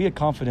builder, it can be a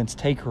confidence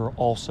taker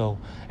also.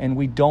 And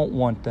we don't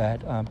want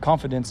that.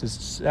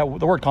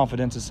 The word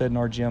confidence is said in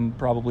our gym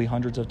probably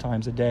hundreds of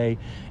times a day.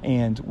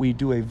 And we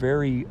do a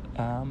very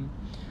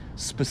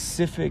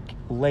specific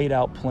laid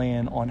out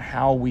plan on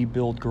how we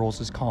build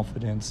girls'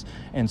 confidence.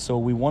 And so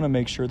we want to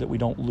make sure that we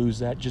don't lose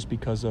that just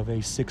because of a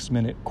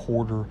 6-minute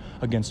quarter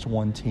against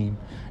one team.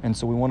 And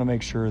so we want to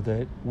make sure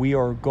that we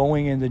are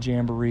going in the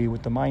Jamboree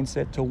with the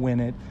mindset to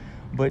win it,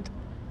 but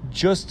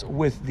just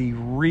with the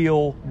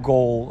real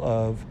goal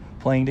of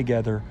playing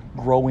together,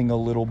 growing a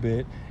little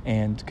bit,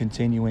 and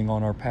continuing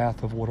on our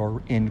path of what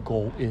our end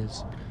goal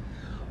is.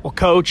 Well,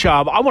 Coach,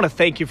 I want to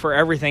thank you for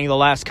everything the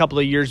last couple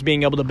of years,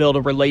 being able to build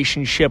a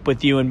relationship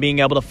with you and being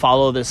able to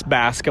follow this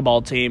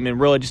basketball team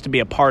and really just to be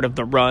a part of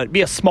the run,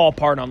 be a small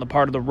part on the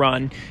part of the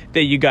run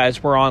that you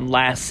guys were on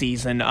last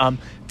season.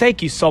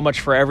 Thank you so much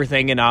for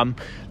everything, and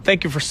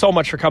thank you for so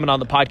much for coming on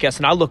the podcast,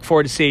 and I look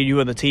forward to seeing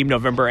you and the team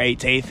November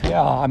 18th.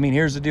 Yeah, I mean,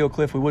 here's the deal,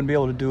 Cliff. We wouldn't be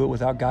able to do it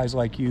without guys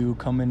like you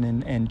coming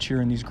and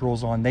cheering these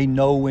girls on. They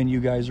know when you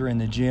guys are in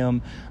the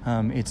gym.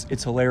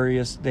 It's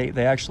hilarious.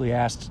 They actually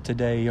asked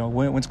today,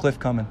 when's Cliff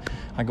coming?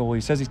 I go, well,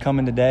 he says he's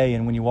coming today,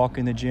 and when you walk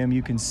in the gym,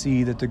 you can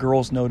see that the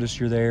girls notice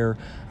you're there.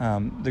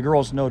 The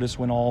girls notice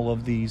when all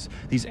of these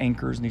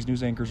anchors and these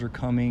news anchors are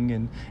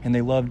coming, and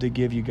they love to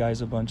give you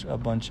guys a bunch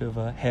of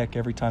heck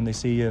every time they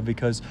see you,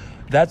 because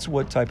that's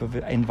what type of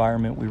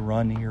environment we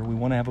run here. We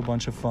want to have a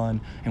bunch of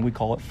fun, and we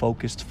call it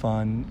focused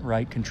fun,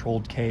 right?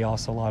 Controlled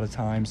chaos a lot of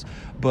times.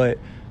 But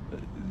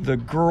the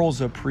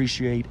girls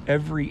appreciate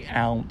every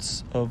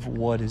ounce of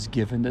what is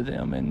given to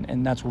them,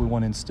 and that's what we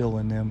want to instill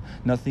in them.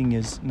 Nothing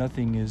is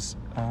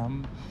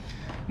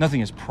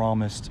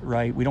promised,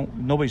 right?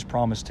 Nobody's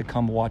promised to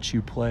come watch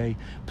you play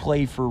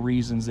for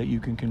reasons that you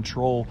can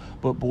control.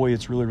 But boy,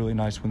 it's really, really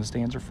nice when the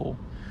stands are full.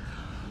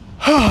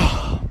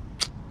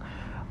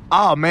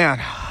 Oh, man.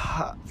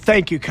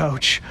 Thank you,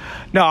 Coach.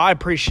 No, I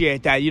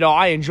appreciate that.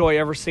 I enjoy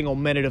every single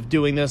minute of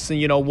doing this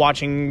and,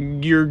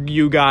 watching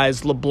you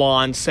guys,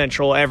 LeBlanc,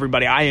 Central,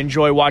 everybody. I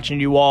enjoy watching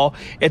you all.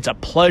 It's a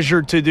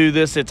pleasure to do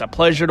this. It's a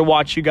pleasure to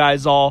watch you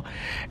guys all.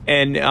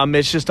 And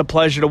it's just a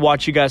pleasure to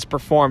watch you guys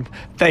perform.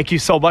 Thank you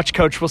so much,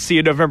 Coach. We'll see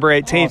you November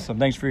 18th. Awesome.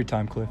 Thanks for your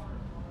time, Cliff.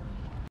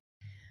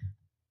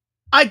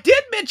 I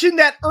did mention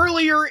that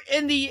earlier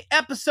in the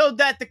episode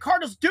that the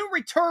Cardinals do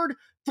return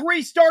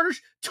 3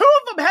 starters. 2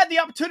 of them had the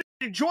opportunity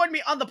to join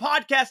me on the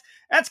podcast.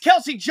 That's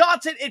Kelsey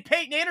Johnson and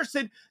Peyton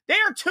Anderson. They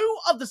are 2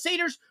 of the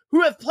seniors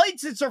who have played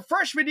since their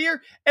freshman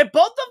year, and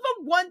both of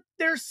them want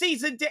their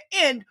season to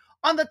end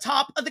on the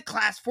top of the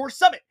Class 4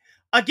 summit.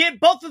 Again,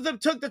 both of them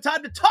took the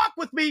time to talk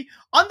with me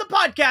on the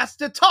podcast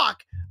to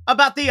talk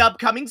about the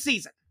upcoming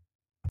season.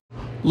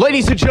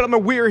 Ladies and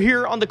gentlemen, we are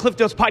here on the Cliff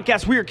Notes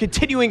Podcast. We are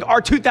continuing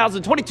our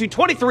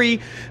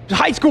 2022-23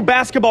 high school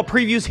basketball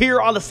previews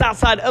here on the south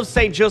side of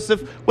St.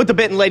 Joseph with the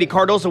Benton Lady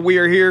Cardinals. And we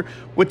are here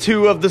with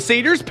 2 of the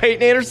seniors,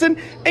 Peyton Anderson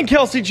and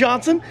Kelsey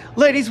Johnson.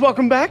 Ladies,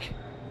 welcome back.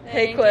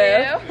 Hey,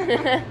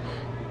 Cliff.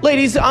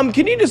 Ladies,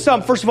 can you just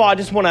first of all, I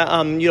just want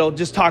to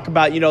just talk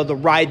about the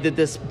ride that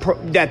this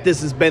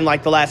has been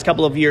like the last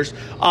couple of years.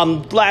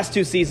 Last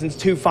 2 seasons,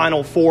 2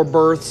 Final Four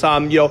berths. A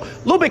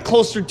little bit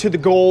closer to the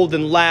goal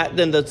than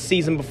the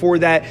season before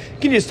that.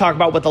 Can you just talk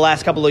about what the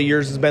last couple of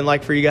years has been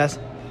like for you guys?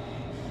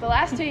 The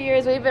last 2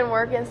 years, we've been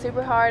working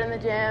super hard in the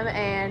gym,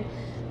 and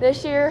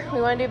this year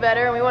we want to do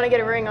better and we want to get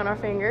a ring on our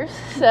fingers.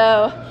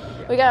 So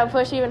we got to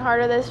push even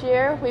harder this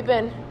year. We've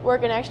been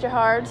working extra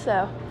hard,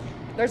 so.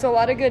 There's a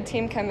lot of good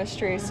team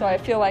chemistry, so I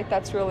feel like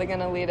that's really going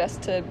to lead us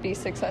to be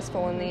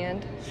successful in the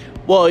end.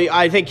 Well,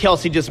 I think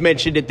Kelsey just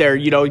mentioned it there,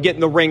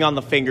 getting the ring on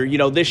the finger.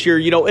 This year,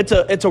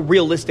 it's a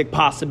realistic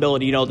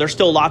possibility. There's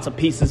still lots of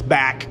pieces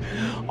back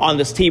on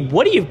this team.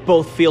 What do you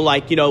both feel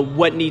like,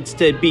 what needs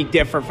to be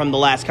different from the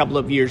last couple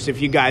of years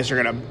if you guys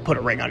are going to put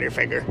a ring on your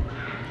finger?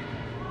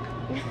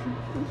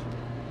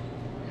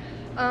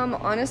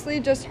 Honestly,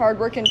 just hard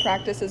work and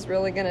practice is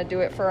really going to do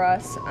it for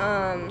us.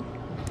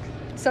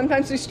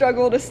 Sometimes we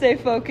struggle to stay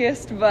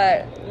focused,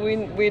 but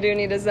we do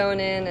need to zone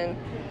in and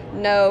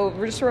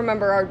just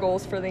remember our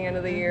goals for the end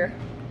of the year.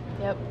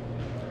 Yep.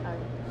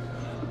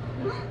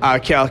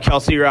 Kelsey,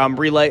 Kelsey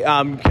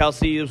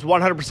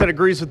 100%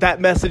 agrees with that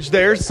message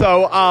there.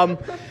 So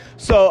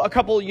a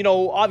couple,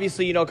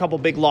 obviously, a couple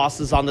big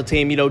losses on the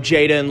team.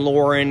 Jada and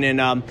Lauren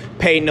and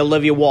Peyton,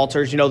 Olivia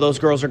Walters. Those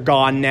girls are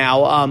gone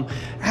now.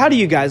 How do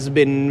you guys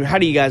been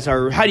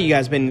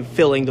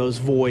filling those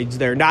voids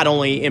there? Not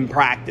only in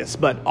practice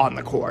but on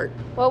the court.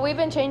 Well, we've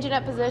been changing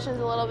up positions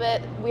a little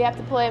bit. We have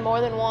to play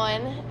more than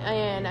one,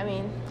 and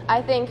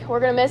I think we're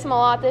gonna miss them a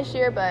lot this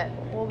year, but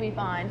we'll be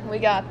fine. We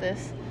got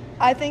this.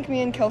 I think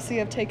me and Kelsey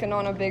have taken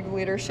on a big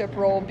leadership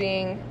role,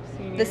 being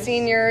the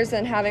seniors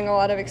and having a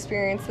lot of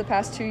experience the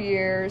past 2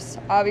 years.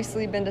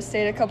 Obviously been to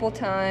state a couple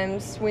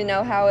times. We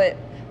know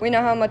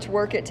how much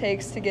work it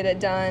takes to get it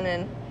done,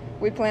 and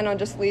we plan on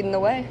just leading the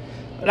way.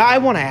 But I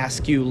want to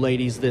ask you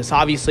ladies this.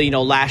 Obviously,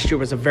 last year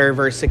was a very,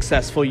 very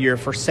successful year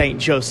for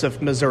St.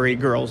 Joseph, Missouri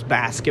girls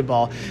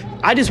basketball.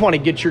 I just want to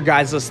get your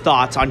guys'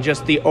 thoughts on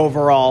just the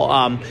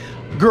overall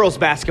girls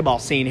basketball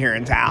scene here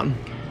in town.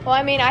 Well,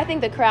 I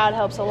think the crowd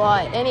helps a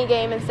lot. Any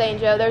game in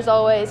St. Joe, there's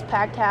always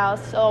packed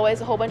house,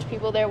 always a whole bunch of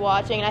people there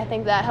watching, and I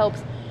think that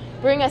helps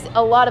bring us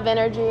a lot of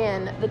energy,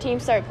 and the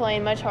teams start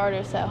playing much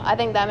harder, so I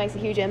think that makes a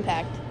huge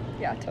impact.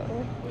 Yeah,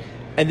 totally.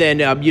 And then,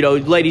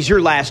 ladies,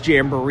 your last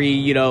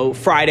jamboree,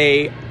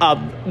 Friday,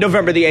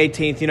 November the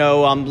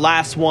 18th,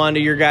 last one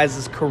of your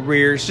guys'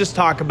 careers. Just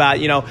talk about,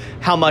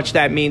 how much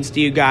that means to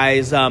you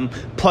guys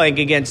playing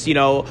against,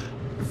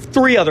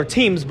 3 other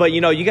teams, but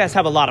you guys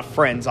have a lot of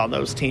friends on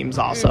those teams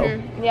also.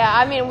 Mm-hmm.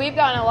 Yeah, we've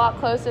gotten a lot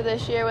closer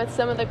this year with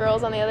some of the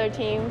girls on the other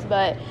teams,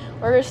 but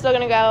we're still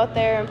going to go out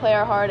there and play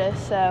our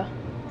hardest. So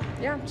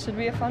Yeah, should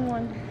be a fun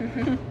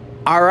one.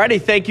 All righty.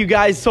 Thank you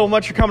guys so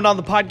much for coming on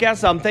the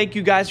podcast. Thank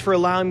you guys for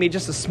allowing me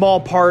just a small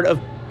part of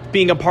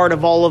being a part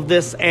of all of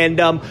this. And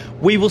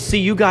we will see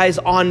you guys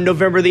on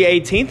November the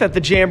 18th at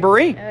the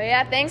Jamboree. Oh,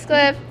 yeah. Thanks,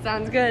 Cliff.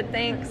 Sounds good.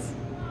 Thanks.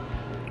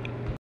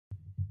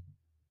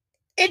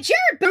 In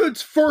Jared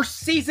Boone's first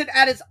season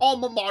at his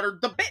alma mater,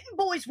 the Benton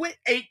boys went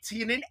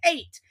 18-8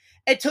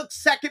 and took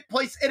second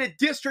place in a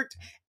district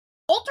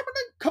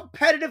ultimately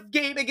competitive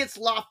game against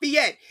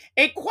Lafayette,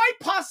 and quite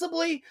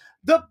possibly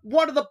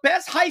one of the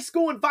best high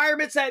school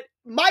environments that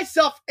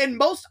myself and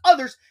most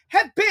others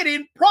have been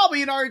in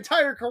probably in our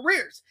entire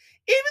careers.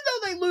 Even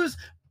though they lose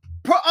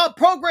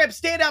program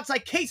standouts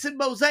like Kason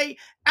Mose,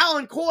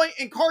 Alan Coy,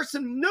 and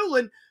Carson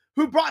Newland,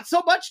 who brought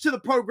so much to the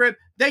program,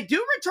 they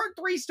do return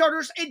 3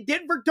 starters in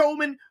Denver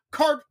Doman,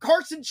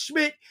 Carson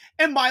Schmidt,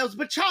 and Miles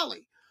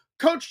Bachali.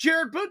 Coach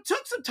Jared Boone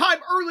took some time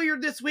earlier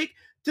this week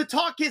to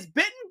talk his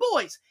Benton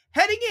boys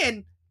heading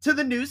in to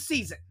the new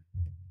season.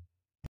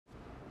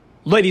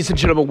 Ladies and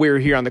gentlemen, we're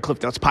here on the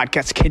Cliff Notes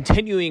Podcast,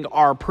 continuing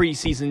our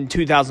preseason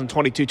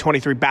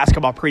 2022-23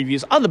 basketball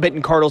previews on the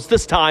Benton Cardinals.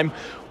 This time,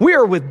 we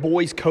are with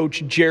boys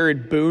coach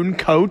Jared Boone.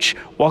 Coach,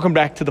 welcome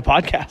back to the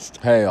podcast.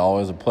 Hey,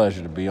 always a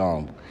pleasure to be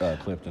on,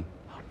 Clifton.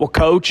 Well,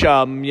 Coach,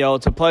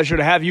 it's a pleasure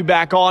to have you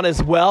back on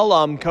as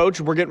well. Coach,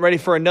 we're getting ready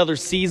for another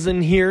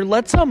season here.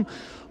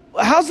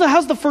 How's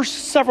the first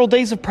several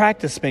days of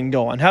practice been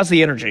going? How's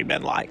the energy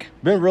been like?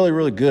 Been really,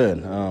 really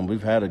good.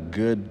 We've had a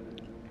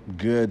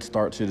good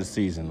start to the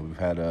season. We've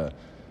had the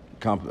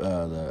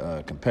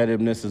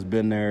competitiveness has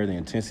been there, the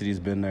intensity's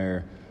been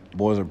there.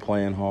 Boys are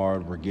playing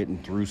hard. We're getting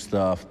through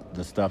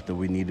the stuff that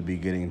we need to be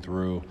getting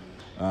through,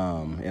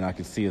 and I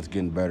can see it's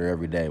getting better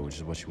every day, which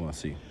is what you want to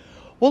see.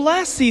 Well,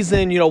 last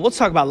season, let's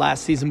talk about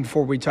last season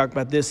before we talk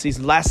about this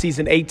season. Last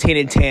season,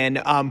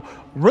 18-10,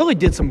 really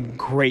did some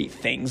great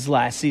things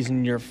last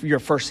season. Your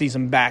first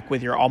season back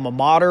with your alma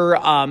mater,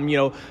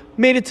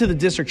 made it to the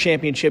district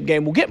championship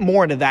game. We'll get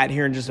more into that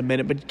here in just a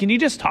minute. But can you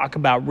just talk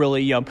about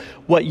really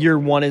what year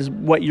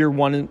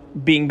one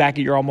being back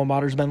at your alma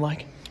mater has been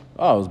like?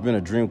 Oh, it's been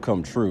a dream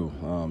come true.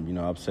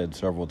 I've said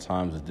several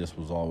times that this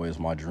was always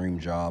my dream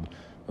job.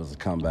 Was to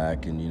come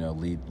back and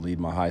lead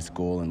my high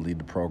school and lead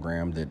the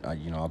program that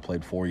I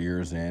played 4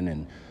 years in,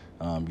 and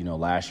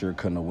last year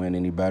couldn't have went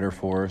any better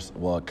for us.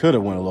 Well, it could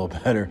have went a little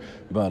better,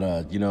 but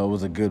it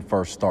was a good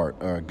first start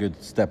or a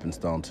good stepping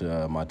stone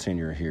to my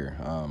tenure here.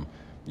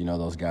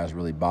 Those guys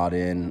really bought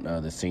in.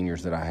 The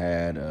seniors that I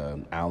had,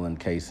 Alan,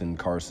 Kason,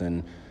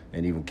 Carson,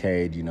 and even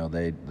Cade,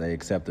 they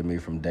accepted me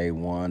from day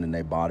one, and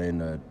they bought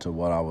in to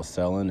what I was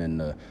selling,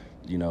 and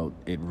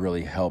it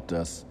really helped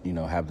us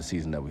have the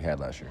season that we had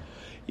last year.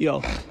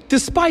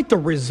 Despite the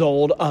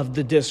result of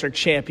the district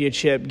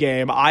championship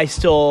game,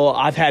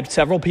 I've had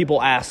several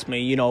people ask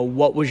me,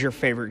 what was your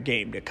favorite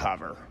game to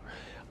cover?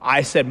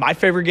 I said my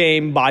favorite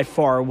game by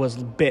far was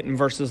Benton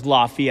versus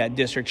Lafayette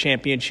district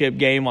championship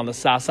game on the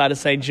south side of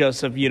St.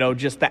 Joseph,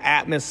 just the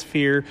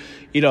atmosphere,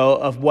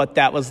 of what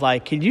that was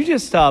like. Can you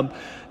just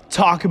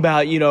talk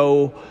about,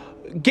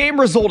 game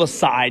result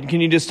aside,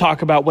 can you just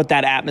talk about what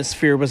that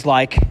atmosphere was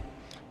like?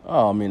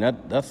 Oh,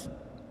 that's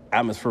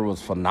atmosphere was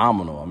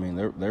phenomenal.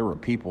 There were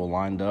people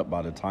lined up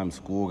by the time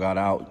school got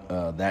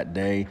out that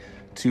day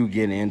to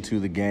get into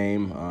the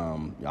game.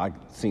 I've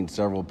seen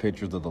several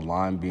pictures of the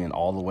line being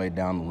all the way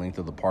down the length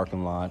of the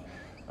parking lot,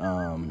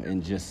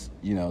 and just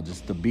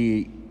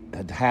to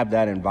have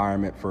that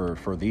environment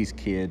for these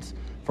kids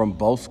from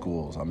both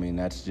schools.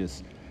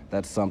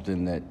 That's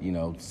something that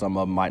some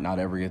of them might not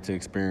ever get to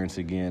experience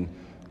again.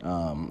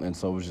 And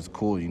so it was just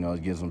cool.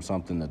 It gives them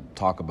something to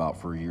talk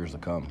about for years to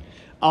come.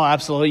 Oh,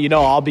 absolutely.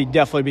 I'll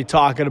definitely be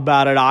talking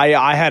about it.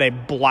 I had a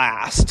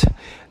blast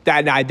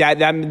that night.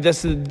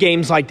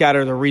 Games like that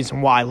are the reason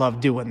why I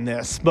love doing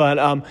this.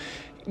 But,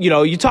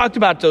 you talked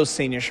about those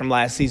seniors from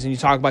last season. You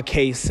talked about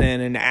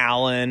Kason and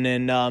Allen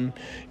and,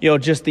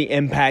 just the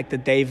impact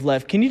that they've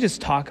left. Can you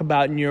just talk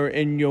about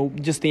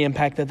just the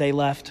impact that they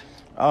left?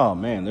 Oh,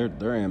 man,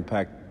 their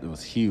impact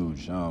was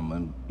huge.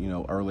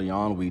 Early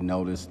on we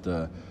noticed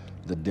the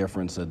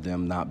difference of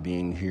them not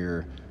being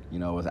here,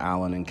 with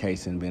Allen and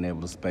Kason being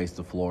able to space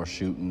the floor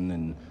shooting,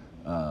 and,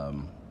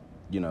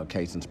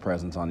 Kason's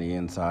presence on the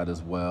inside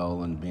as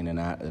well, and being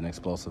an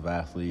explosive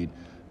athlete.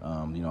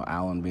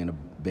 Allen being a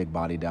big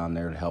body down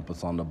there to help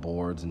us on the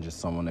boards, and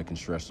just someone that can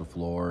stretch the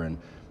floor. And,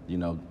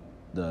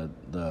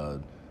 the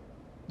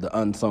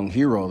unsung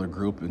hero of the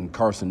group, and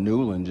Carson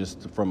Newland,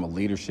 just from a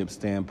leadership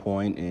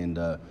standpoint, and,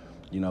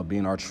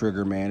 being our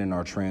trigger man in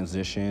our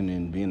transition,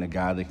 and being the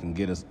guy that can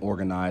get us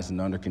organized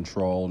and under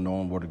control,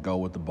 knowing where to go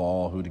with the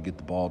ball, who to get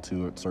the ball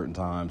to at certain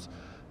times,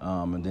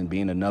 and then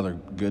being another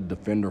good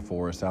defender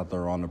for us out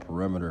there on the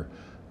perimeter.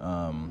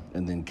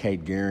 And then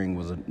Cade Gehring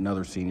was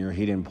another senior.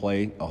 He didn't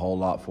play a whole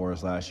lot for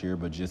us last year,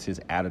 but just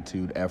his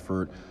attitude,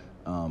 effort,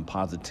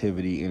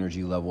 positivity,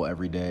 energy level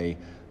every day,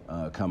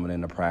 coming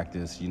into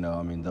practice.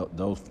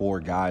 Those 4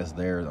 guys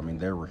there,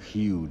 they were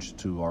huge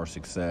to our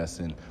success.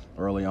 And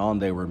early on,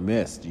 they were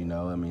missed.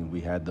 We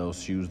had those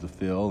shoes to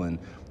fill, and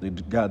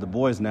the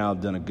boys now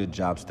have done a good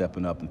job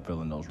stepping up and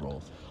filling those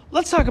roles.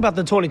 Let's talk about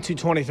the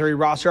 22-23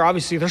 roster.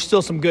 Obviously, there's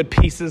still some good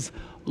pieces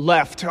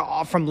left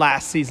from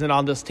last season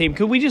on this team.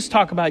 Could we just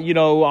talk about,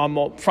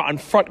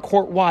 front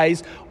court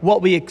wise,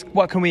 what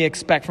can we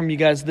expect from you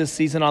guys this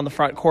season on the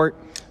front court?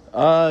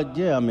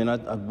 Yeah, I mean,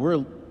 we're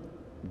a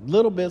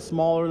little bit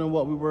smaller than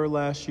what we were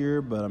last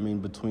year, but I mean,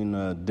 between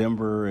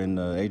Denver and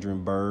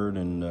Adrian Bird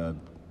and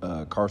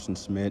Carson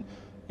Smith,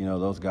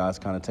 those guys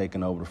kind of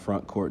taking over the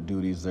front court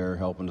duties there,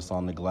 helping us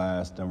on the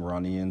glass. Denver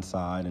on the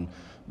inside, and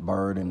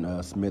Bird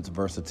and Smith's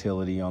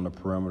versatility on the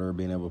perimeter,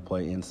 being able to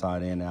play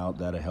inside and out,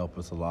 that'll help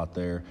us a lot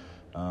there.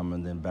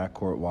 And then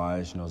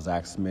backcourt-wise,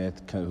 Zach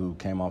Smith, who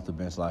came off the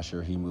bench last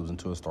year, he moves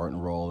into a starting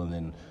role. And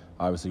then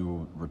obviously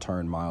we'll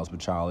return Miles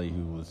Bachali,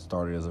 who was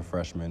started as a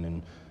freshman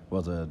and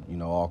was a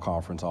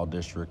all-conference,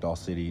 all-district,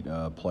 all-city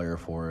player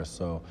for us.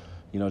 So,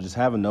 just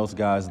having those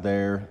guys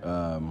there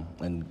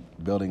and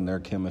building their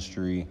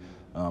chemistry,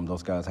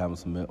 those guys having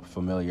some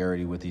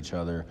familiarity with each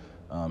other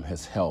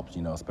has helped,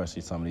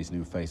 especially some of these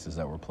new faces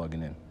that we're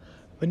plugging in.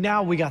 But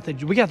now we got the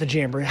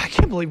Jamboree. I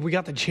can't believe we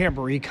got the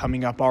Jamboree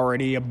coming up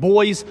already.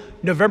 Boys,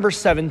 November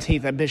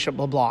 17th at Bishop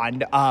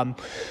LeBlond.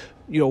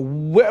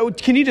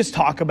 Can you just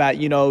talk about,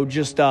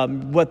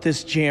 what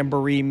this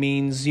Jamboree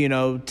means,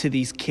 to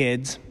these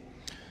kids?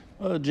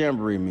 Well,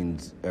 Jamboree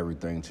means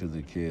everything to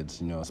the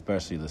kids,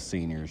 especially the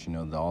seniors.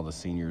 All the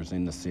seniors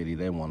in the city,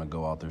 they want to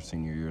go out their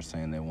senior year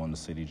saying they won the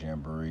city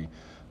Jamboree.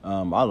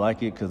 I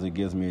like it because it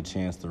gives me a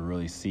chance to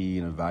really see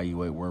and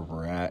evaluate where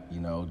we're at,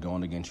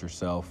 going against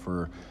yourself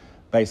for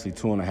basically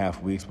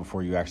 2.5 weeks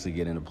before you actually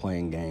get into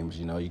playing games.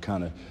 You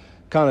kind of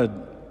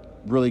can't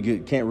really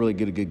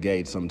get a good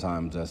gauge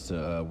sometimes as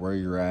to where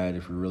you're at,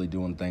 if you're really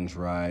doing things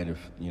right,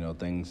 if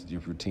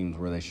if your team's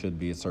where they should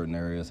be at certain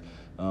areas.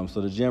 So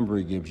the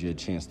Jamboree gives you a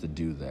chance to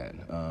do that.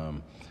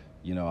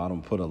 I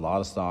don't put a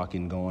lot of stock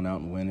in going out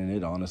and winning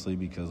it, honestly,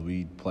 because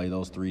we play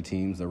those 3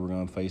 teams that we're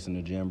going to face in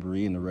the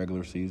Jamboree in the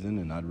regular season,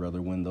 and I'd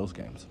rather win those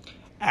games.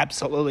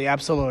 Absolutely.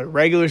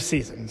 Regular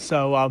season.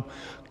 So,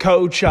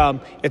 Coach,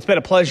 it's been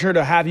a pleasure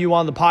to have you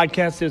on the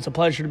podcast. It's a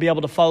pleasure to be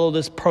able to follow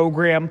this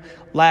program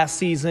last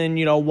season,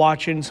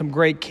 watching some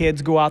great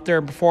kids go out there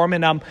and perform.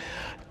 And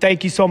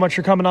thank you so much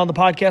for coming on the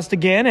podcast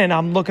again, and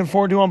I'm looking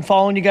forward to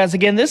following you guys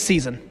again this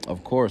season.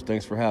 Of course.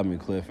 Thanks for having me,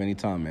 Cliff.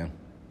 Anytime, man.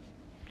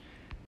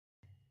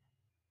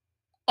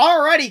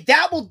 Alrighty,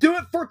 that will do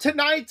it for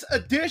tonight's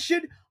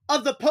edition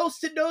of the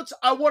Post-it Notes.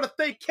 I want to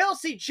thank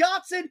Kelsey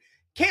Johnson,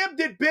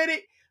 Camden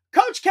Bennett,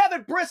 Coach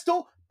Kevin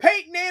Bristol,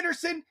 Peyton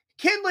Anderson,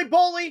 Kinley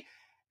Boley,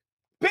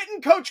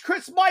 Benton Coach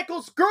Chris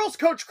Michaels, Girls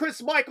Coach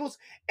Chris Michaels,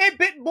 and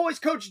Benton Boys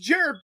Coach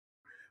Jared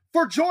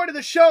for joining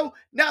the show.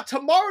 Now,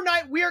 tomorrow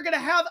night, we are going to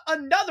have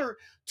another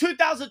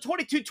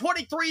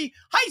 2022-23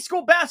 high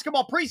school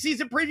basketball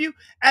preseason preview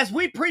as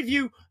we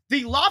preview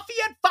the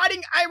Lafayette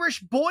Fighting Irish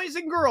boys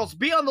and girls.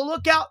 Be on the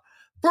lookout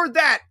for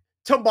that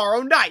tomorrow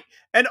night.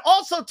 And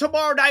also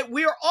tomorrow night,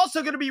 we are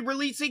also going to be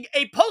releasing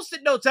a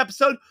Post-it Notes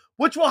episode,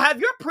 which will have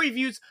your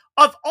previews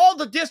of all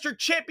the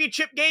district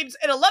championship games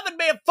and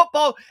 11-man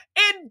football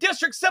and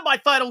district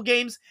semifinal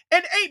games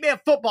and 8-man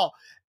football.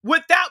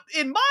 With that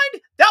in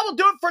mind, that will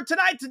do it for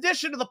tonight's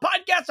edition of the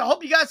podcast. I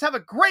hope you guys have a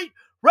great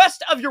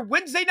rest of your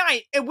Wednesday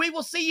night, and we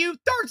will see you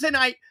Thursday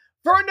night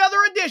for another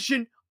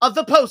edition of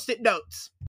the Post-it Notes.